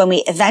thing is when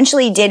we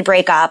eventually did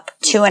break up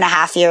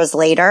 2.5 years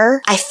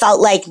later, I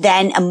felt like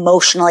then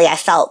emotionally I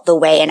felt the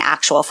way an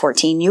actual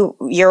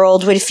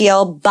 14-year-old would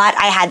feel, but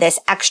I had this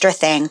extra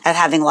thing of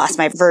having lost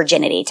my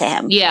virginity to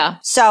him. Yeah.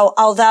 So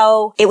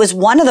although it was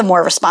one of the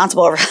more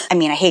responsible, I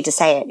mean, I hate to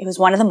say it, it was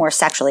one of the more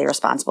sexually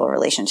responsible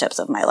relationships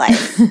of my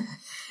life.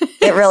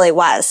 It really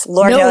was.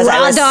 Lord No knows I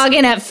raw was.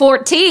 dogging at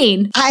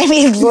 14. I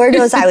mean, Lord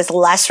knows I was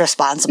less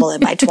responsible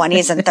in my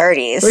 20s and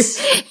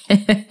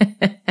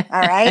 30s.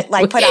 All right?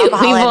 Like put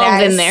alcohol We've in all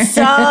there. been there.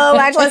 So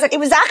much less. It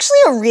was actually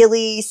a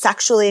really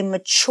sexually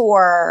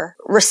mature,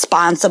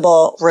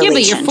 responsible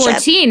relationship. Yeah, but you're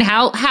 14.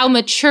 How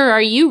mature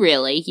are you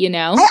really, you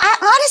know? I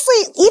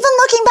honestly, even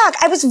looking back,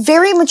 I was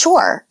very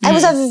mature. I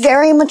was a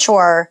very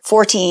mature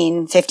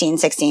 14, 15,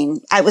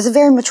 16. I was a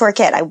very mature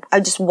kid. I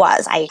just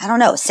was. I don't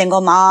know,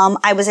 single mom.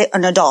 I was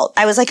an adult.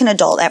 I was like an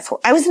adult at 4.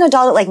 I was an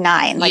adult at like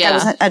 9. Like I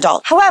was an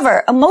adult.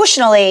 However,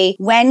 emotionally,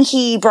 when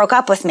he broke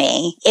up with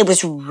me, it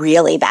was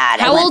really bad.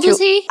 How old was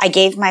he? I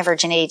gave my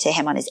virginity to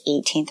him on his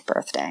 18th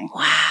birthday.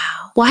 Wow.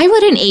 Why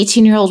would an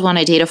 18-year-old want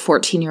to date a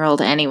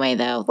 14-year-old anyway,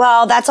 though?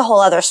 Well, that's a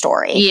whole other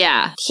story.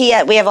 Yeah. We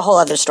have a whole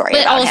other story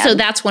But about also, him.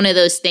 that's one of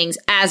those things,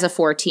 as a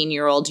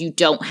 14-year-old, you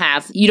don't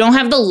have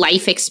the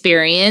life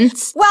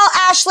experience. Well,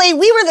 Ashley,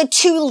 we were the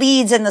 2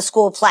 leads in the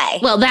school play.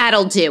 Well,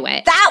 that'll do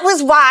it. That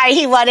was why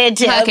he wanted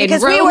to. Fucking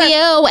because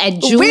Romeo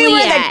and Juliet. We were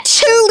the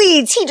 2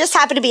 leads. He just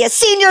happened to be a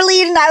senior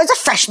lead and I was a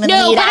freshman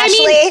lead, but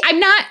Ashley. I mean, I'm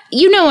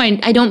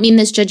not, I don't mean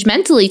this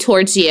judgmentally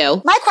towards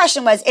you. My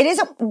question was, it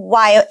isn't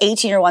why an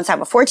 18-year-old wants to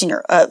have a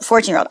 14-year-old.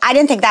 I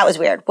didn't think that was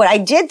weird. What I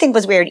did think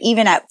was weird,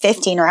 even at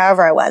 15 or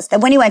however I was, that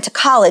when he went to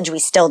college, we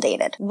still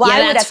dated.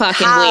 Why would a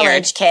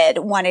college kid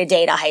want to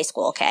date a high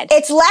school kid?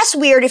 It's less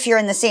weird if you're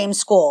in the same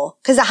school,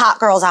 because a hot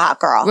girl's a hot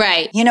girl.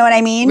 Right. You know what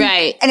I mean?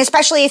 Right. And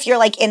especially if you're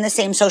like in the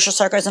same social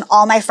circles and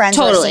all my friends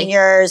were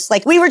seniors.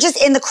 Like we were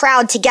just in the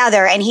crowd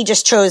together and he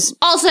just chose.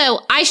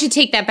 Also, I should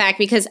take that back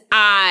because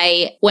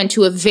I went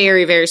to a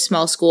very, very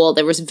small school.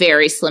 There was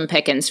very slim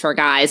pickings for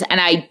guys. And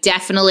I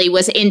definitely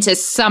was into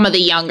some of the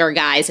younger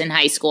guys in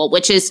high school,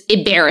 which is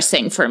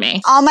embarrassing for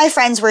me. All my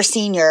friends were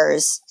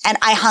seniors and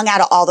I hung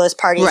out at all those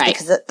parties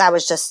because that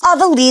was just, all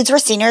the leads were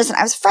seniors and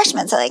I was a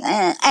freshman. So like,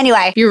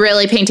 Anyway. You're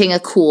really painting a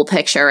cool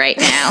picture right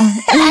now.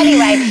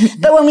 Anyway,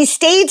 but when we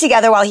stayed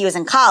together while he was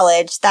in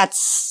college,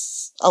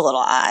 that's a little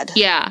odd.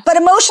 Yeah. But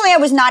emotionally, I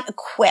was not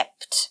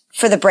equipped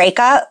for the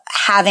breakup,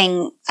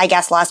 having, I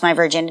guess, lost my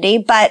virginity.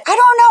 But I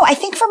don't know. I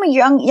think from a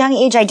young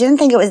age, I didn't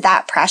think it was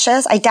that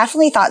precious. I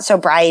definitely thought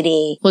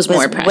sobriety was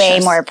way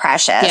more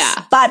precious.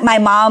 Yeah. But my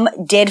mom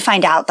did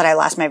find out that I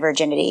lost my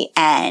virginity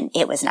and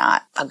it was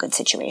not a good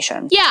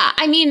situation. Yeah.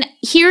 I mean,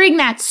 hearing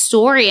that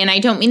story, and I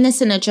don't mean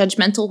this in a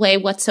judgmental way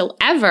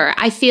whatsoever,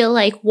 I feel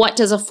like what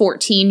does a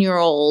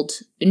 14-year-old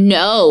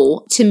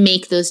know to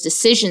make those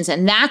decisions?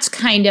 And that's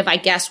kind of, I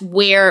guess,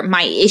 where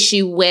my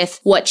issue with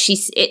what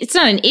it's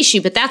not an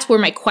issue, but that's where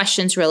my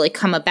questions really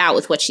come about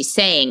with what she's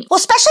saying. Well,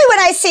 especially when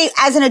I see,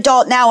 as an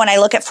adult now, when I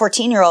look at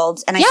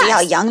 14-year-olds and I see how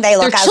young they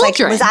look, I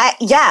was like,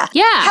 Yeah.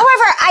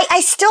 However,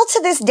 I still to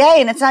this day,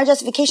 and it's not a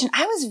justification,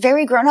 I was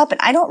very grown up and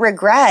I don't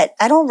regret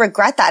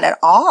that at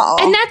all.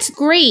 And that's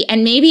great.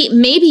 And maybe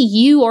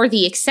you are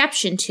the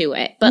exception to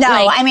it. But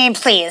no, I mean,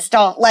 please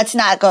let's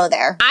not go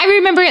there. I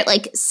remember at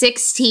like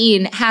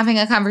 16 having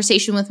a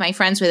conversation with my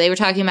friends where they were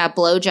talking about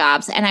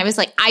blowjobs. And I was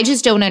like, I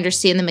just don't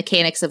understand the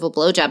mechanics of a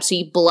blowjob. So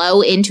you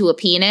blow into a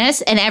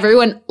penis and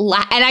everyone,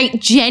 and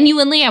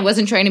I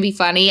wasn't trying to be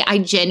funny. I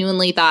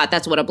genuinely thought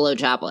that's what a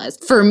blowjob was.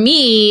 For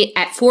me,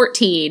 at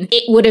 14,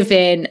 it would have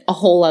been a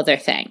whole other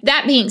thing.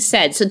 That being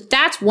said, so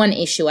that's one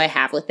issue I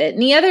have with it.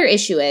 And the other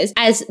issue is,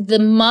 as the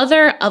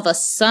mother of a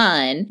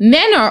son,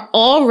 men are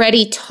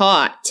already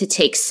taught to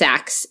take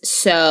sex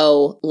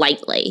so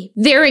lightly.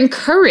 They're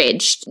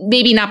encouraged,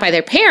 maybe not by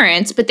their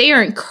parents, but they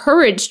are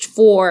encouraged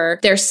for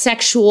their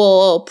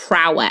sexual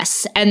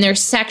prowess and their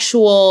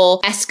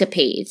sexual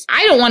escapades.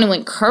 I don't want to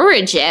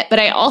encourage it, but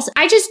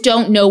I just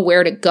don't know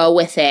where to go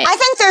with it. I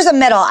think there's a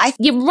middle.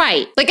 You're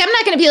right. Like, I'm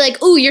not going to be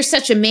like, "Ooh, you're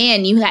such a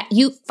man.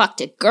 You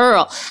fucked a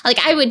girl." Like,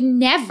 I would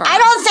never.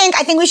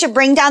 I think we should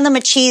bring down the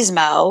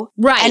machismo.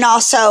 Right. And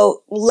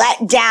also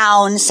let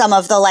down some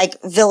of the like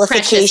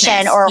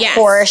vilification or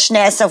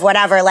whorishness of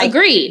whatever. Like,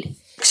 agreed.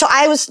 So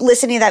I was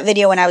listening to that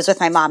video when I was with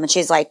my mom and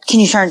she's like, "Can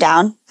you turn it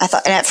down?"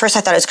 And at first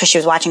I thought it was because she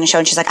was watching a show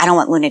and she's like, "I don't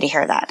want Luna to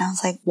hear that." And I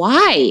was like,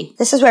 why?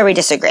 This is where we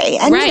disagree.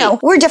 And you know,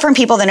 we're different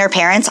people than our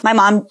parents. My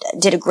mom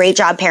did a great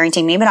job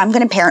parenting me, but I'm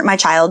going to parent my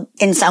child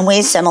in some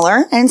ways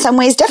similar and in some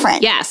ways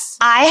different. Yes.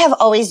 I have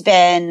always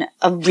been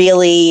a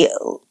really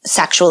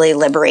sexually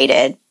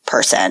liberated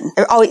person.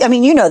 I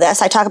mean, you know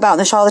this. I talk about on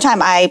the show all the time.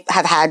 I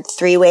have had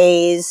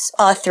 3-ways,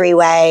 a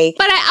 3-way.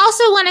 But I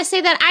also want to say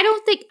that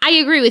I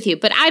agree with you,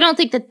 but I don't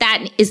think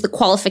that is the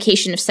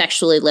qualification of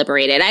sexually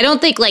liberated. I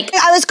don't think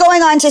I was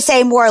going on to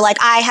say more like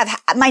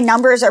my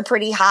numbers are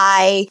pretty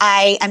high.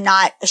 I am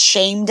not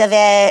ashamed of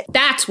it.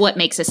 That's what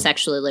makes us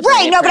sexually liberated.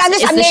 Right. No, but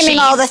I'm naming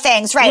all the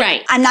things. Right.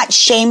 Right. I'm not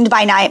shamed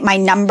by my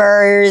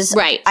numbers.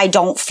 Right. I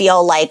don't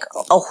feel like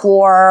a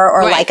whore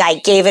or like I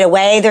gave it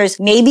away. There's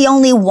maybe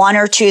only 1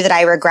 or 2 that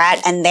I regret,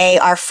 and they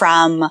are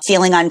from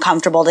feeling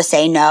uncomfortable to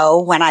say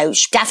no when I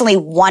definitely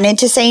wanted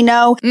to say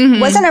no. Mm-hmm.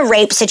 Wasn't a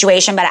rape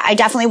situation, but I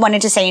definitely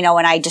wanted to say no,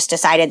 and I just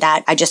decided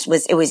that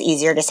it was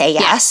easier to say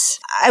yes.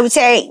 I would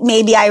say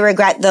maybe I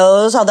regret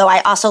those, although I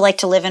also like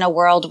to live in a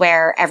world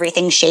where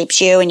everything shapes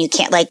you and you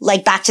can't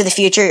like Back to the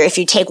Future. If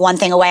you take one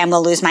thing away, I'm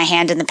going to lose my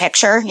hand in the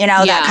picture,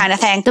 that kind of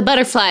thing. The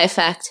butterfly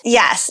effect.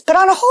 Yes. But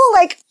on a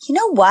whole, you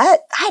know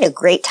what? I had a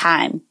great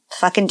time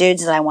fucking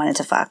dudes that I wanted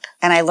to fuck.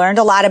 And I learned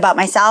a lot about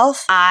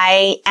myself.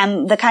 I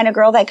am the kind of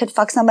girl that could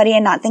fuck somebody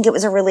and not think it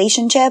was a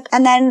relationship.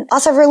 And then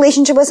also have a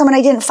relationship with someone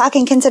I didn't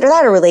fucking consider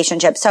that a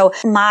relationship. So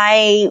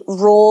my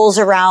rules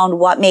around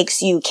what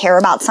makes you care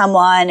about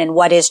someone and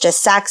what is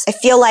just sex, I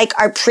feel like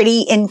are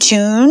pretty in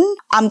tune.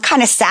 I'm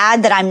kind of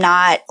sad that I'm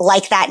not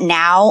like that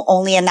now,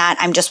 only in that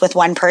I'm just with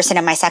one person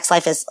and my sex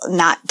life is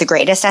not the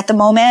greatest at the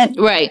moment.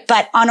 Right.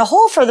 But on a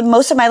whole, for the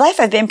most of my life,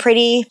 I've been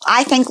pretty,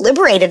 I think,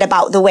 liberated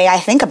about the way I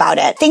think about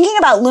it. Thinking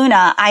about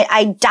Luna,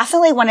 I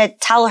definitely want to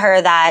tell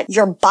her that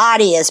your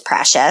body is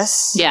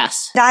precious.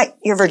 Yes. Not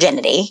your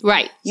virginity.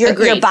 Right.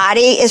 Your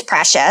body is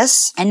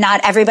precious and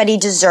not everybody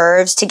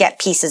deserves to get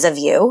pieces of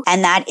you.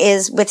 And that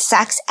is with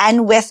sex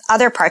and with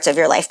other parts of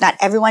your life. Not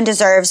everyone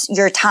deserves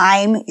your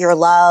time, your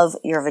love,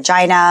 your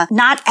vagina.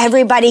 Not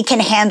everybody can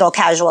handle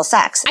casual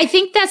sex. I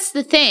think that's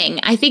the thing.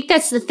 I think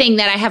that's the thing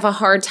that I have a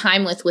hard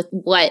time with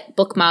what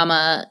Book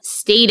Mama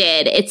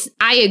stated.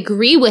 I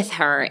agree with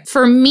her.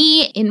 For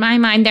me, in my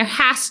mind, there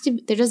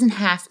doesn't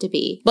have to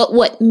be. But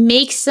what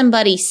makes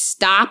somebody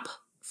stop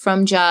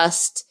from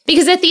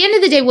because at the end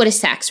of the day, what is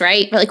sex,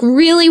 right? Like,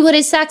 really, what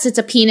is sex? It's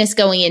a penis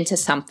going into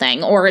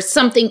something, or it's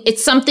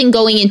something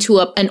going into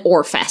an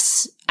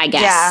orifice, I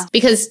guess. Yeah.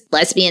 Because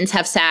lesbians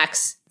have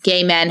sex,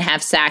 gay men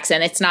have sex,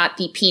 and it's not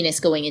the penis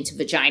going into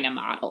vagina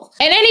model.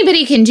 And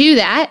anybody can do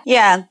that.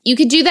 Yeah. You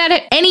could do that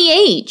at any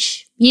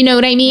age. You know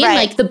what I mean?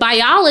 Right. Like, the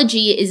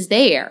biology is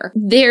there.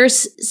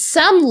 There's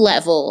some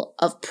level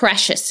of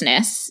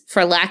preciousness,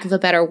 for lack of a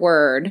better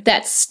word,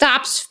 that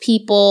stops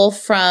people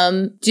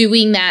from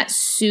doing that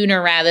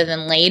sooner rather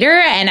than later.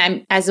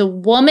 And as a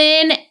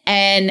woman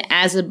and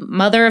as a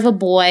mother of a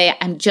boy,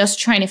 I'm just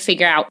trying to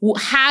figure out,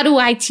 how do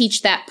I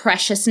teach that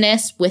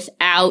preciousness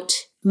without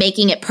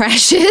making it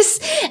precious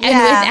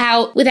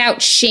and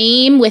without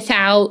shame,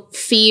 without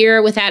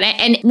fear,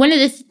 and one of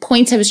the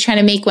points I was trying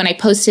to make when I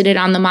posted it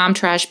on the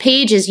Momtourage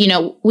page is,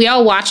 we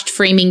all watched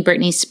Framing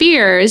Britney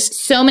Spears.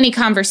 So many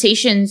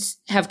conversations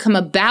have come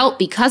about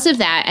because of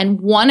that. And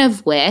one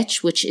of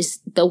which is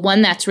the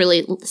one that's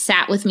really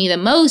sat with me the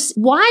most,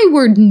 why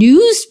were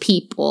news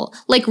people,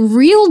 like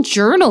real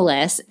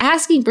journalists,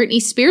 asking Britney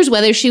Spears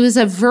whether she was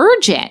a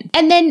virgin?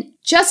 And then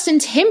Justin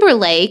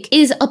Timberlake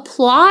is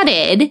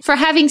applauded for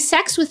having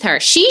sex with her.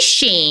 She's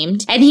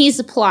shamed and he's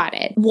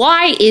applauded.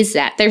 Why is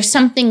that? There's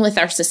something with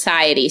our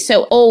society.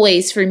 So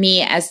always for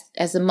me as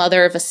a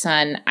mother of a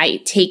son,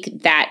 I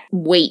take that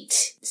weight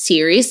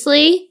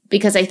seriously,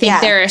 because I think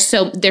there's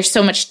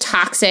so much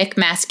toxic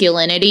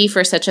masculinity,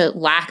 for such a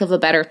lack of a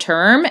better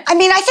term. I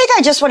mean, I think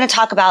I just want to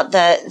talk about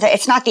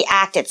it's not the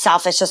act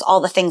itself, it's just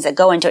all the things that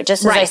go into it.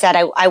 Just as I said,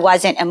 I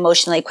wasn't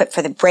emotionally equipped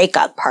for the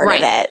breakup part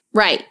of it.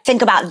 Right.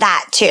 Think about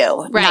that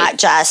too, not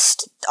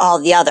just all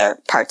the other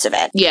parts of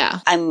it. Yeah.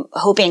 I'm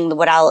hoping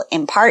what I'll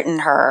impart in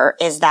her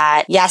is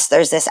that, yes,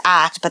 there's this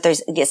act, but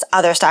there's this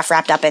other stuff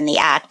wrapped up in the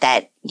act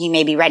that you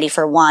may be ready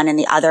for one and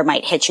the other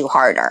might hit you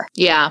harder.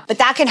 Yeah. But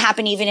that can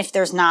happen even if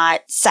there's not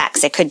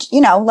sex. It could,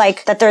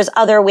 like that there's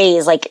other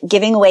ways, like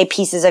giving away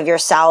pieces of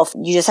yourself.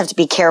 You just have to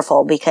be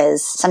careful,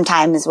 because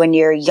sometimes when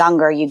you're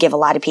younger, you give a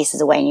lot of pieces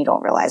away and you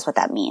don't realize what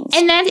that means.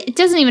 And that it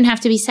doesn't even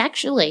have to be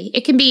sexually.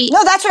 It can be. No,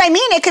 that's what I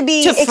mean. It could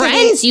be to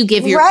friends. You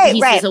give your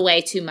pieces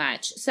away too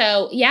much.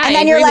 So yeah. And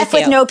then you're left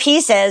with no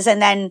pieces.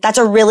 And then that's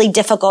a really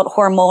difficult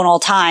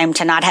hormonal time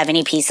to not have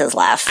any pieces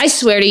left. I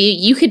swear to you,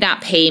 you could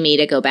not pay me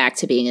to go back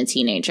to being a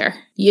teenager.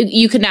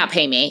 You could not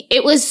pay me.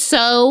 It was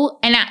so,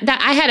 and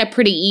I had a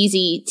pretty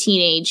easy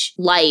teenage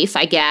life,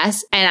 I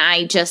guess, and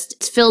I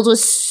just filled with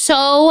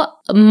so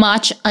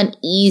much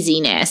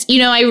uneasiness.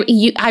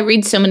 I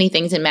read so many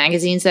things in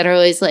magazines that are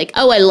always like,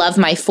 oh, I love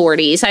my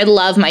 40s. I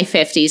love my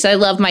 50s. I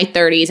love my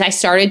 30s. I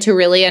started to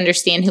really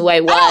understand who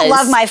I was. I don't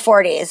love my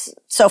 40s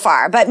so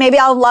far, but maybe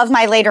I'll love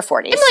my later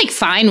 40s. I'm like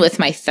fine with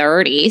my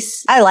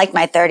 30s. I like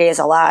my 30s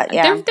a lot.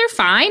 Yeah. They're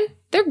fine.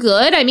 They're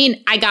good. I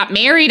mean, I got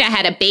married. I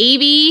had a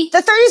baby. The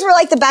 30s were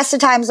like the best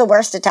of times, the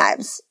worst of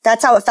times.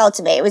 That's how it felt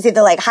to me. It was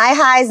either like high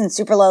highs and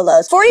super low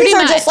lows. 40s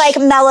are just like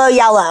mellow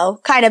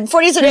yellow, kind of.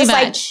 40s are just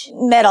like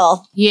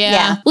middle.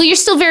 Yeah. Well, you're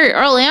still very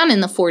early on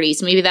in the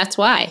 40s. Maybe that's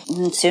why.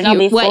 Soon I'll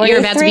be 43. What, you're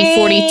about to be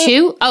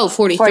 42? Oh,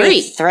 43.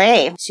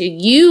 43. So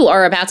you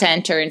are about to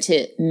enter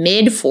into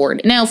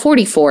mid-40s. No,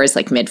 44 is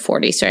like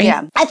mid-40s, right?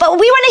 Yeah. But we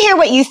want to hear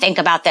what you think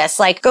about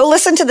this. Like, go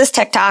listen to this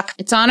TikTok.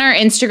 It's on our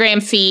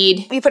Instagram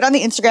feed. We put on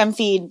the Instagram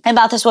feed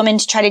about this woman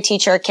to try to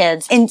teach her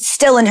kids,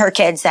 instill in her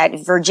kids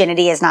that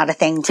virginity is not a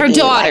thing to her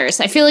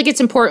daughters. I feel like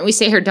it's important we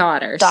say her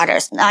daughters.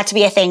 Daughters. Not to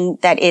be a thing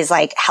that is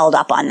like held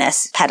up on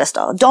this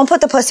pedestal. Don't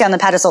put the pussy on the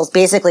pedestal is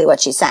basically what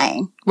she's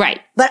saying.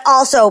 Right. But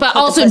also do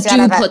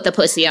put the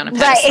pussy on a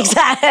pedestal. Right,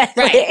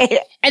 exactly. Right.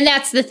 And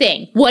that's the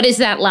thing. What is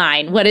that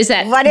line? What is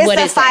that? What is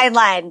the fine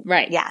line?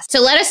 Right. Yes.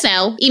 So let us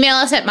know. Email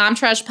us at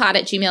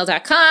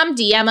momtouragepod@gmail.com.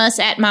 DM us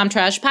at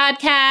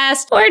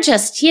momtouragepodcast. Or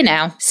just,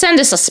 send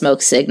us a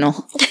smoke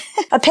signal.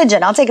 A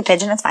pigeon. I'll take a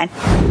pigeon. It's fine.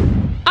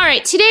 All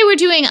right, today we're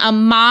doing a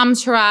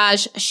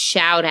Momtourage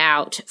shout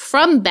out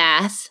from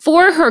Beth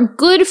for her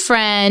good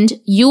friend,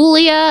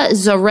 Yulia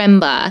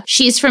Zaremba.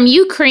 She's from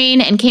Ukraine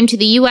and came to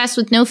the U.S.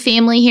 with no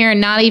family here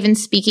and not even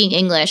speaking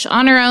English.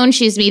 On her own,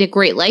 she's made a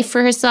great life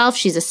for herself.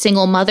 She's a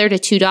single mother to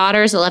 2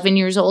 daughters, 11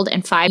 years old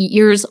and 5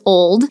 years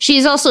old.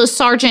 She's also a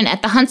sergeant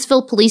at the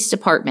Huntsville Police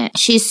Department.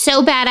 She's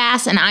so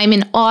badass and I'm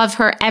in awe of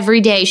her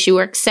every day. She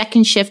works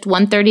second shift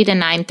 1:30 to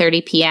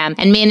 9:30 p.m.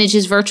 and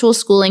manages virtual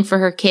schooling for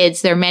her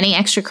kids. There are many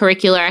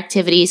extracurricular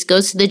activities,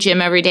 goes to the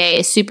gym every day,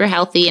 is super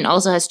healthy, and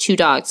also has 2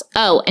 dogs.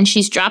 Oh, and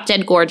she's drop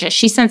dead gorgeous.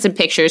 She sent some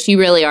pictures. You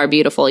really are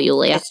beautiful,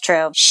 Yulia. It's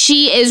true.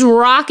 She is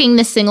rocking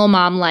the single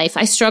mom life.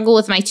 I struggle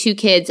with my 2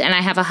 kids and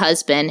I have a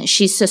husband.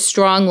 She's a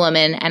strong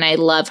woman and I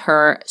love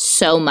her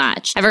so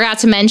much. I forgot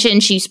to mention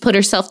she's put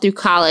herself through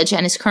college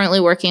and is currently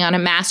working on a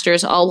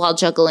master's, all while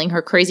juggling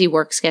her crazy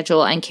work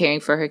schedule and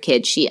caring for her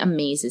kids. She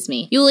amazes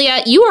me.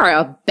 Yulia, you are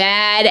a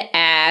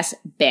badass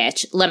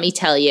bitch. Let me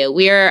tell you,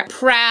 we're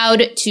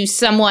proud to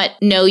somewhat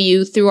know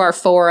you through our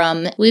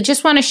forum. We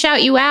just want to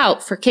shout you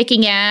out for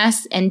kicking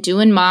ass and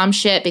doing mom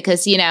shit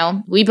because, you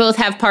know, we both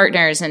have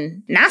partners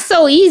and not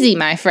so easy,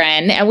 my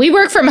friend. And we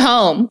work from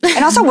home.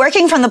 And also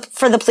working for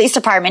the police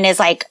department is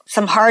like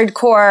some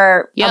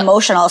hardcore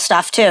emotional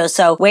stuff too.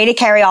 So way to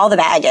carry all the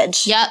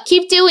baggage. Yep.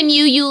 Keep doing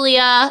you,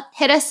 Yulia.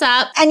 Hit us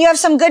up. And you have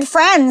some good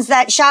friends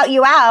that shout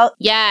you out.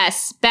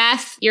 Yes.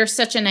 Beth, you're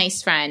such a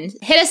nice friend.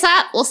 Hit us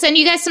up. We'll send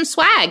you guys some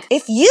swag.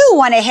 If you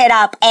want to hit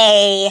up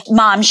a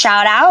mom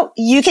shout out,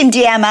 you can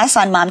DM us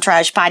on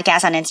Momtourage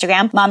Podcast on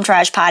Instagram,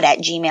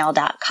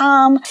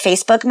 momtouragepod@gmail.com.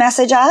 Facebook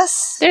message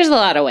us. There's a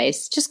lot of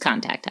ways. Just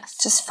contact us.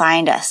 Just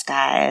find us,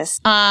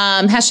 guys.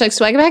 Hashtag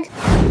swag bag.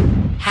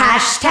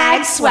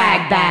 Hashtag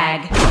swag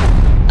bag.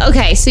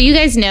 Okay, so you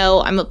guys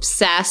know I'm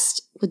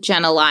obsessed with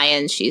Jenna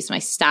Lyons. She's my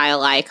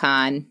style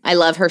icon. I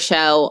love her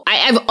show.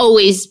 I've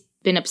always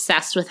been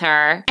obsessed with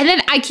her. And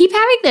then I keep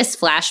having this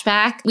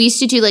flashback. We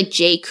used to do like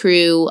J.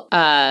 Crew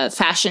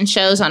fashion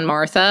shows on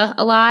Martha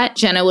a lot.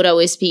 Jenna would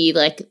always be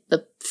like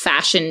the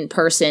fashion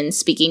person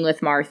speaking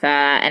with Martha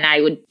and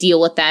I would deal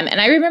with them. And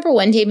I remember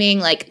one day being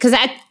like, because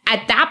at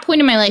that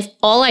point in my life,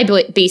 all I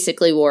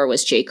basically wore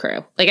was J.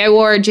 Crew. Like I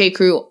wore J.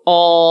 Crew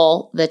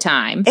all the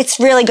time. It's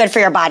really good for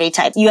your body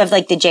type. You have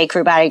like the J.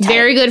 Crew body type.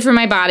 Very good for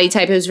my body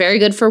type. It was very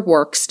good for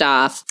work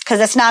stuff. Because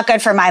it's not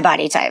good for my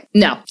body type.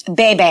 No.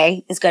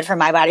 Bebe is good for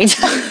my body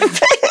type.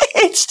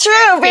 It's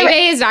true.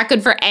 Bebe is not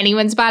good for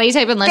anyone's body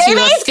type unless you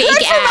have a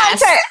fake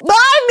ass.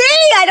 Why me?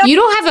 You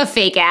don't have a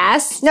fake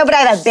ass. No, but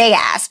I have a big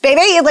ass.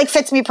 Bebe, it like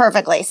fits me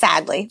perfectly,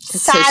 sadly.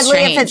 Sadly,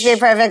 it fits me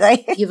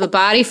perfectly. You have a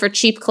body for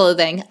cheap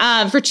clothing,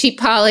 for cheap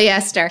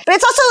polyester. But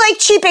it's also like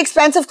cheap,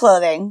 expensive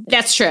clothing.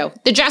 That's true.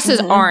 The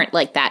dresses aren't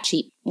like that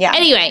cheap. Yeah.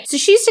 Anyway, so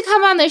she used to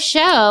come on the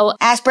show.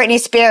 Ask Britney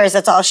Spears,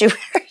 that's all she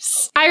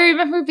wears. I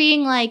remember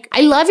being like,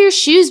 I love your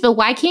shoes, but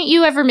why can't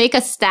you ever make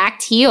a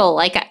stacked heel?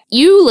 Like,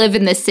 you live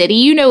in the city.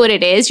 You know what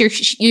it is.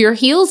 Your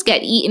heels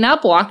get eaten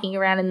up walking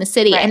around in the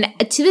city. Right.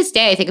 And to this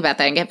day, I think about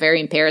that and get very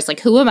embarrassed.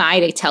 Like, who am I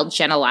to tell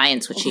Jenna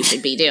Lyons what she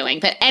should be doing?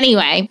 But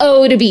anyway,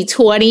 to be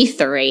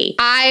 23.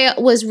 I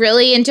was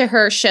really into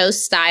her show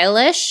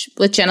Stylish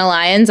with Jenna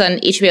Lyons on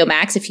HBO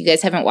Max. If you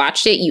guys haven't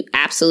watched it, you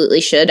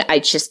absolutely should.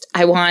 I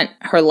want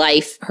her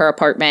life, her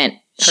apartment.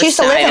 She used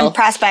to live in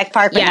Prospect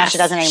Park, but now she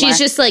doesn't anymore. She's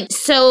just like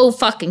so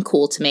fucking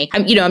cool to me.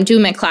 I'm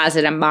doing my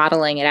closet. I'm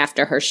modeling it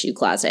after her shoe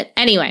closet.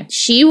 Anyway,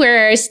 she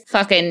wears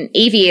fucking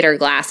aviator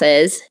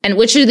glasses, and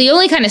which are the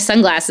only kind of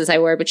sunglasses I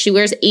wear, but she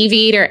wears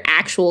aviator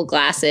actual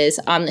glasses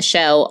on the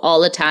show all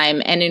the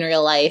time and in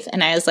real life.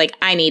 And I was like,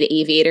 I need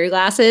aviator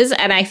glasses.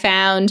 And I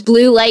found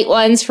blue light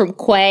ones from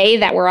Quay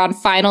that were on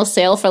final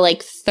sale for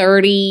like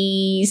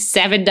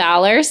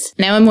 $37.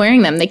 Now I'm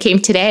wearing them. They came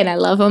today and I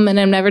love them and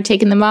I'm never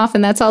taking them off,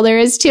 and that's all there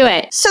is to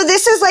it. So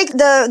this is like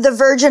the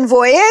Virgin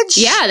Voyage?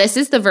 Yeah, this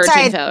is the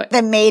Virgin Voyage.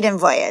 The maiden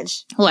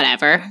voyage.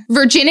 Whatever.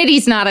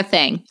 Virginity's not a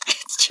thing.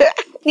 It's true.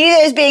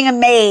 Neither is being a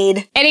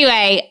maid.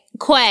 Anyway,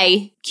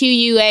 Quay,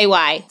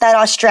 Quay. That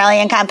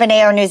Australian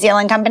company or New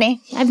Zealand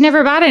company? I've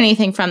never bought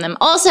anything from them.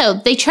 Also,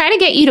 they try to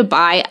get you to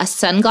buy a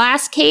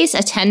sunglass case, a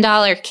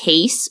 $10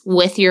 case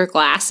with your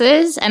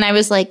glasses. And I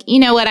was like, you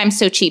know what? I'm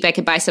so cheap. I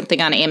could buy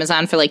something on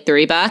Amazon for like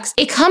 $3.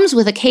 It comes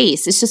with a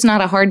case. It's just not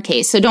a hard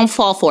case. So don't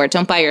fall for it.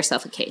 Don't buy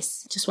yourself a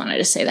case. Just wanted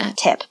to say that.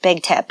 Tip.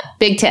 Big tip.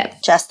 Big tip.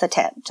 Just the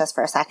tip. Just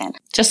for a second.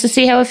 Just to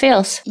see how it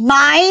feels.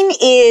 Mine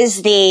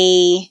is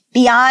the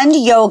Beyond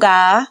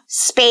Yoga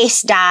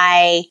Space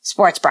Dye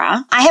sports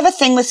bra. I have a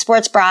thing with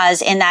sports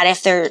bras in that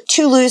if they're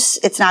too loose,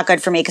 it's not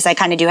good for me because I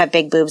kind of do have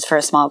big boobs for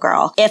a small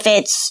girl. If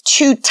it's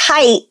too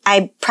tight,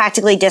 I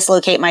practically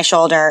dislocate my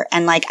shoulder,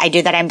 and like I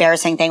do that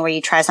embarrassing thing where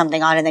you try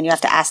something on and then you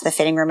have to ask the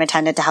fitting room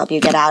attendant to help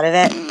you get out of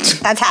it.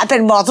 That's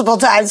happened multiple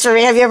times for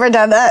me. Have you ever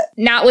done that?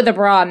 Not with a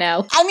bra,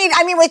 no. I mean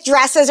with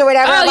dresses or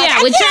whatever. Oh,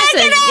 yeah, with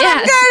dresses. Yeah. I'm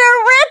gonna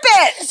rip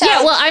it. So,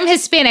 yeah, well, I'm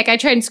Hispanic. I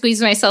try and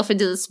squeeze myself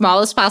into the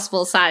smallest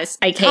possible size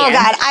I can. Oh,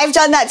 God. I've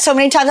done that so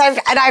many times.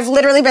 I've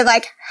literally been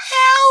like,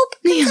 help.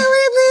 Can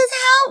somebody please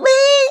help me?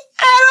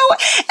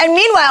 And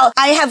meanwhile,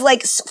 I have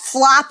like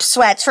flop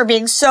sweats for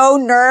being so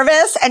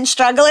nervous and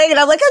struggling. And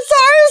I'm like, I'm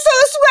sorry, I'm so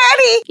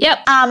sweaty. Yep.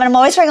 And I'm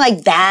always wearing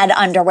like bad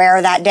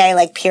underwear that day,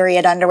 like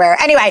period underwear.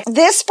 Anyway,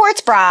 this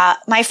sports bra,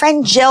 my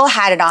friend Jill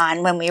had it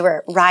on when we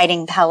were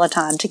riding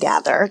Peloton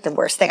together. The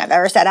worst thing I've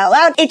ever said out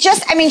loud.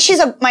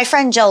 My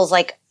friend Jill's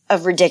like a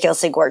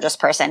ridiculously gorgeous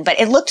person, but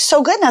it looked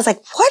so good. And I was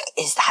like, what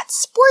is that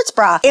sports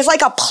bra? It's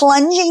like a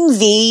plunging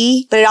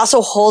V, but it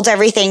also holds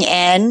everything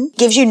in,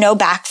 gives you no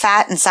back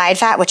fat and side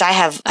fat, which I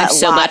have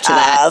so much of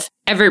that.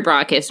 Every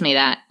bra gives me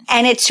that.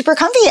 And it's super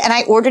comfy. And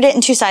I ordered it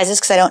in 2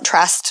 sizes because I don't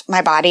trust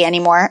my body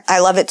anymore. I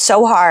love it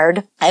so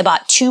hard. I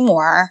bought 2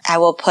 more. I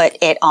will put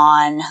it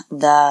on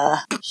the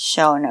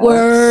show notes.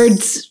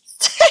 Words.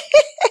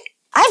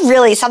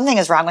 Something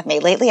is wrong with me.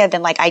 Lately, I've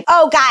been like,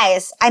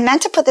 guys, I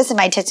meant to put this in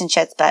my tits and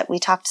shits, but we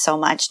talked so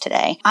much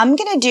today. I'm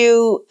going to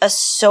do a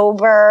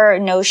sober,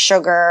 no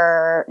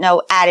sugar,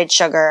 no added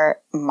sugar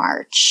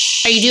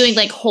March. Are you doing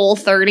like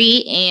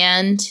Whole30?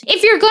 And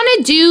if you're going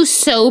to do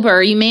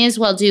sober, you may as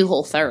well do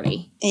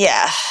Whole30.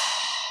 Yeah.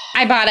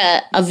 I bought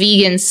a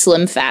vegan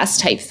Slim Fast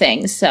type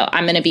thing, so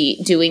I'm going to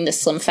be doing the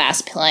Slim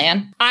Fast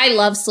plan. I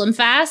love Slim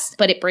Fast,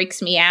 but it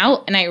breaks me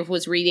out, and I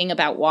was reading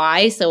about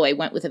why, so I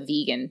went with a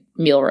vegan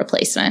meal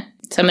replacement.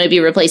 So I'm going to be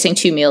replacing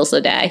 2 meals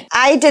a day.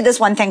 I did this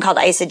one thing called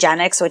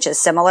Isogenics, which is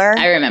similar.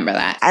 I remember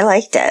that. I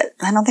liked it.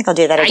 I don't think I'll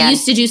do that again. I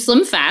used to do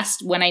Slim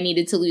Fast when I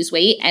needed to lose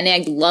weight, and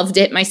I loved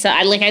it myself.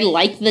 I like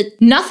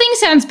nothing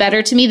sounds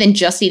better to me than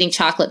just eating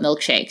chocolate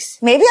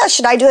milkshakes. Maybe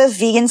should I do a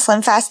vegan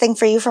Slim Fast thing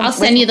for you? I'll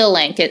send you the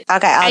link.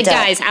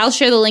 I'll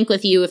share the link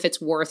with you if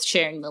it's worth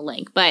sharing the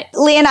link. But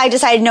Lee and I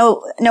decided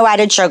no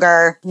added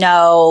sugar,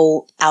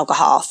 no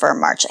alcohol for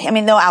March. I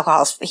mean, no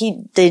alcohol.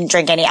 He didn't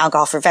drink any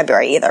alcohol for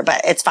February either, but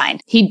it's fine.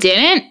 He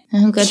didn't?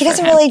 Oh, good. He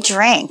doesn't really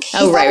drink.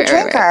 He's not a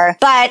drinker.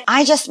 Right.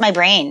 But my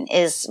brain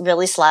is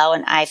really slow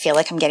and I feel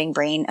like I'm getting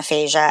brain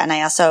aphasia. And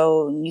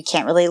you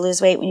can't really lose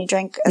weight when you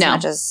drink as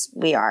much as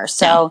we are.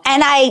 So,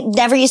 and I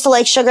never used to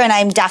like sugar and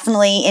I'm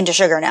definitely into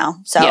sugar now.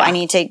 So I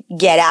need to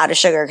get out of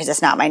sugar because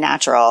it's not my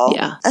natural.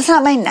 Yeah. It's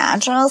not my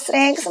natural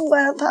thing.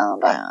 Gwyneth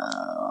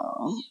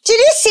Paltrow. Did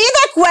you see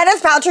that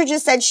Gwyneth Paltrow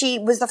just said she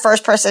was the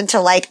first person to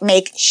like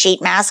make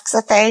sheet masks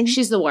a thing?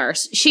 She's the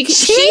worst. She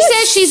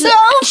says she is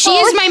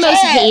my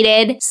most hated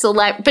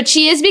celeb, but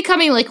she is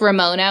becoming like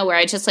Ramona, where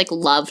I just like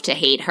love to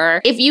hate her.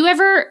 If you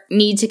ever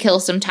need to kill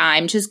some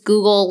time, just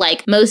Google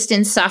like most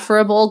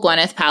insufferable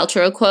Gwyneth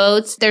Paltrow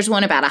quotes. There's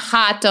one about a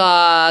hot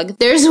dog.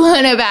 There's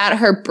one about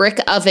her brick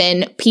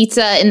oven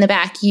pizza in the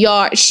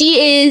backyard.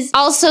 She is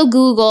also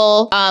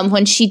Google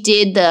when she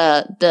did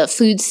the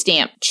food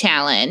stamp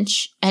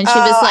challenge. And she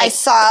was like, I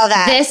saw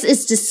that. This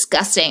is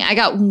disgusting. I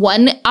got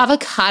 1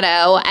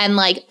 avocado and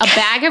like a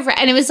bag of,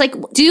 and it was like,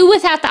 do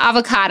without the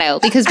avocado,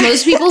 because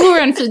most people who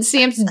are on food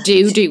stamps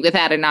do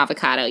without an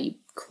avocado. You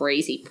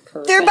crazy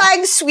person. They're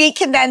buying sweet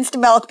condensed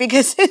milk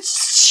because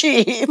it's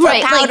cheap.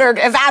 Right, powdered,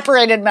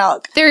 evaporated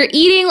milk. They're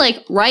eating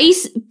like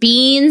rice,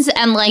 beans,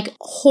 and like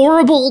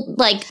horrible or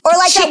like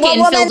chicken that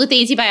one filled with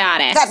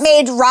antibiotics. That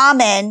made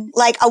ramen,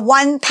 like a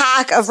 1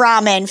 pack of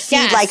ramen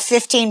feed like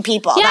 15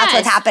 people. Yes, that's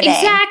what's happening.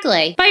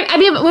 Exactly. I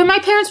mean, when my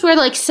parents were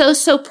like so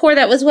poor,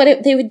 that was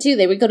what they would do.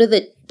 They would go to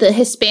the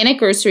Hispanic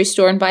grocery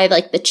store and buy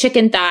like the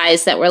chicken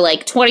thighs that were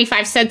like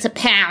 25 cents a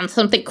pound,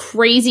 something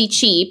crazy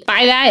cheap.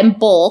 Buy that in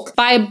bulk,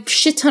 buy a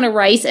shit ton of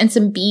rice and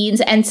some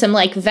beans and some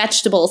like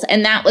vegetables.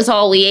 And that was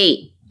all we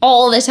ate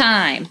all the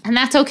time. And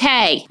that's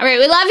okay. All right.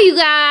 We love you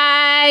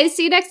guys.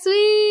 See you next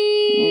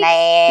week.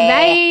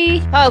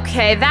 Bye.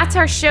 Okay. That's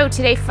our show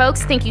today,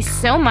 folks. Thank you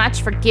so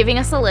much for giving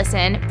us a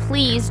listen.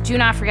 Please do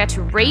not forget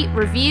to rate,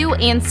 review,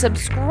 and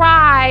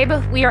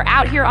subscribe. We are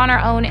out here on our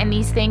own and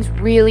these things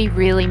really,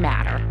 really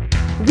matter.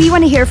 We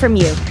want to hear from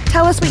you.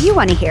 Tell us what you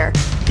want to hear.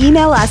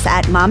 Email us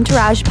at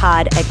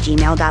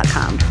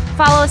momtouragepod@gmail.com.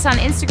 Follow us on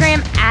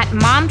Instagram at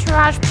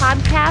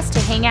momtouragepodcast to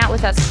hang out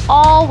with us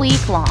all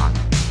week long.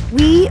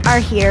 We are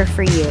here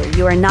for you.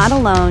 You are not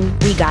alone.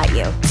 We got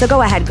you. So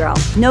go ahead, girl.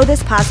 Know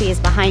this posse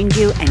is behind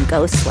you and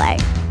go slay.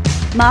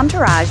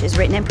 Momtourage is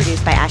written and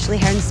produced by Ashley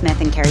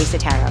Heron-Smith and Carrie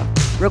Sotero.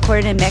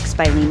 Recorded and mixed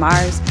by Lee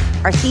Mars.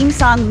 Our theme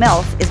song,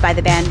 MILF, is by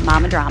the band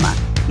Mama Drama.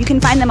 You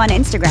can find them on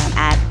Instagram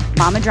at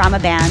Mama Drama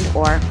Band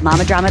or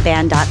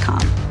mamadramaband.com.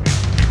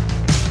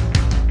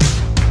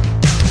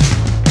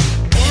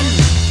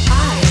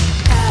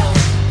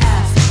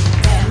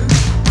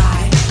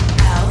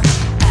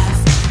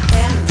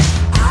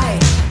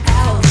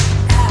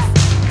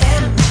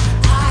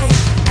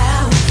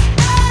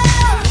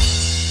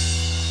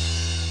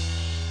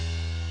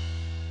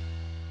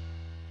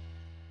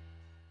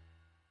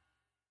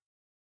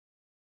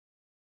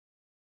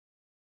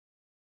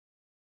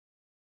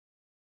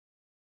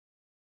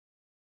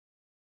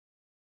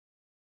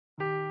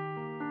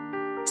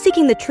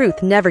 Seeking the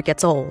truth never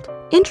gets old.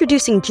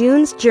 Introducing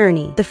June's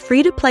Journey, the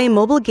free-to-play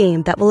mobile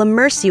game that will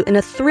immerse you in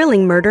a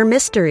thrilling murder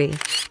mystery.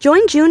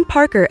 Join June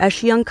Parker as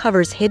she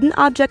uncovers hidden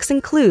objects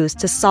and clues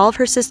to solve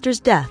her sister's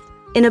death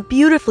in a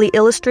beautifully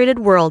illustrated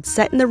world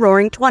set in the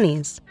Roaring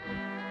 '20s.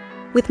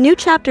 With new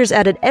chapters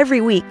added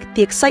every week,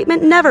 the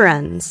excitement never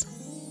ends.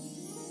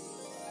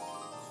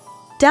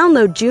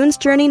 Download June's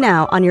Journey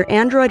now on your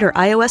Android or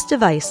iOS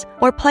device,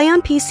 or play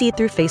on PC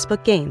through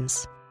Facebook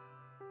Games.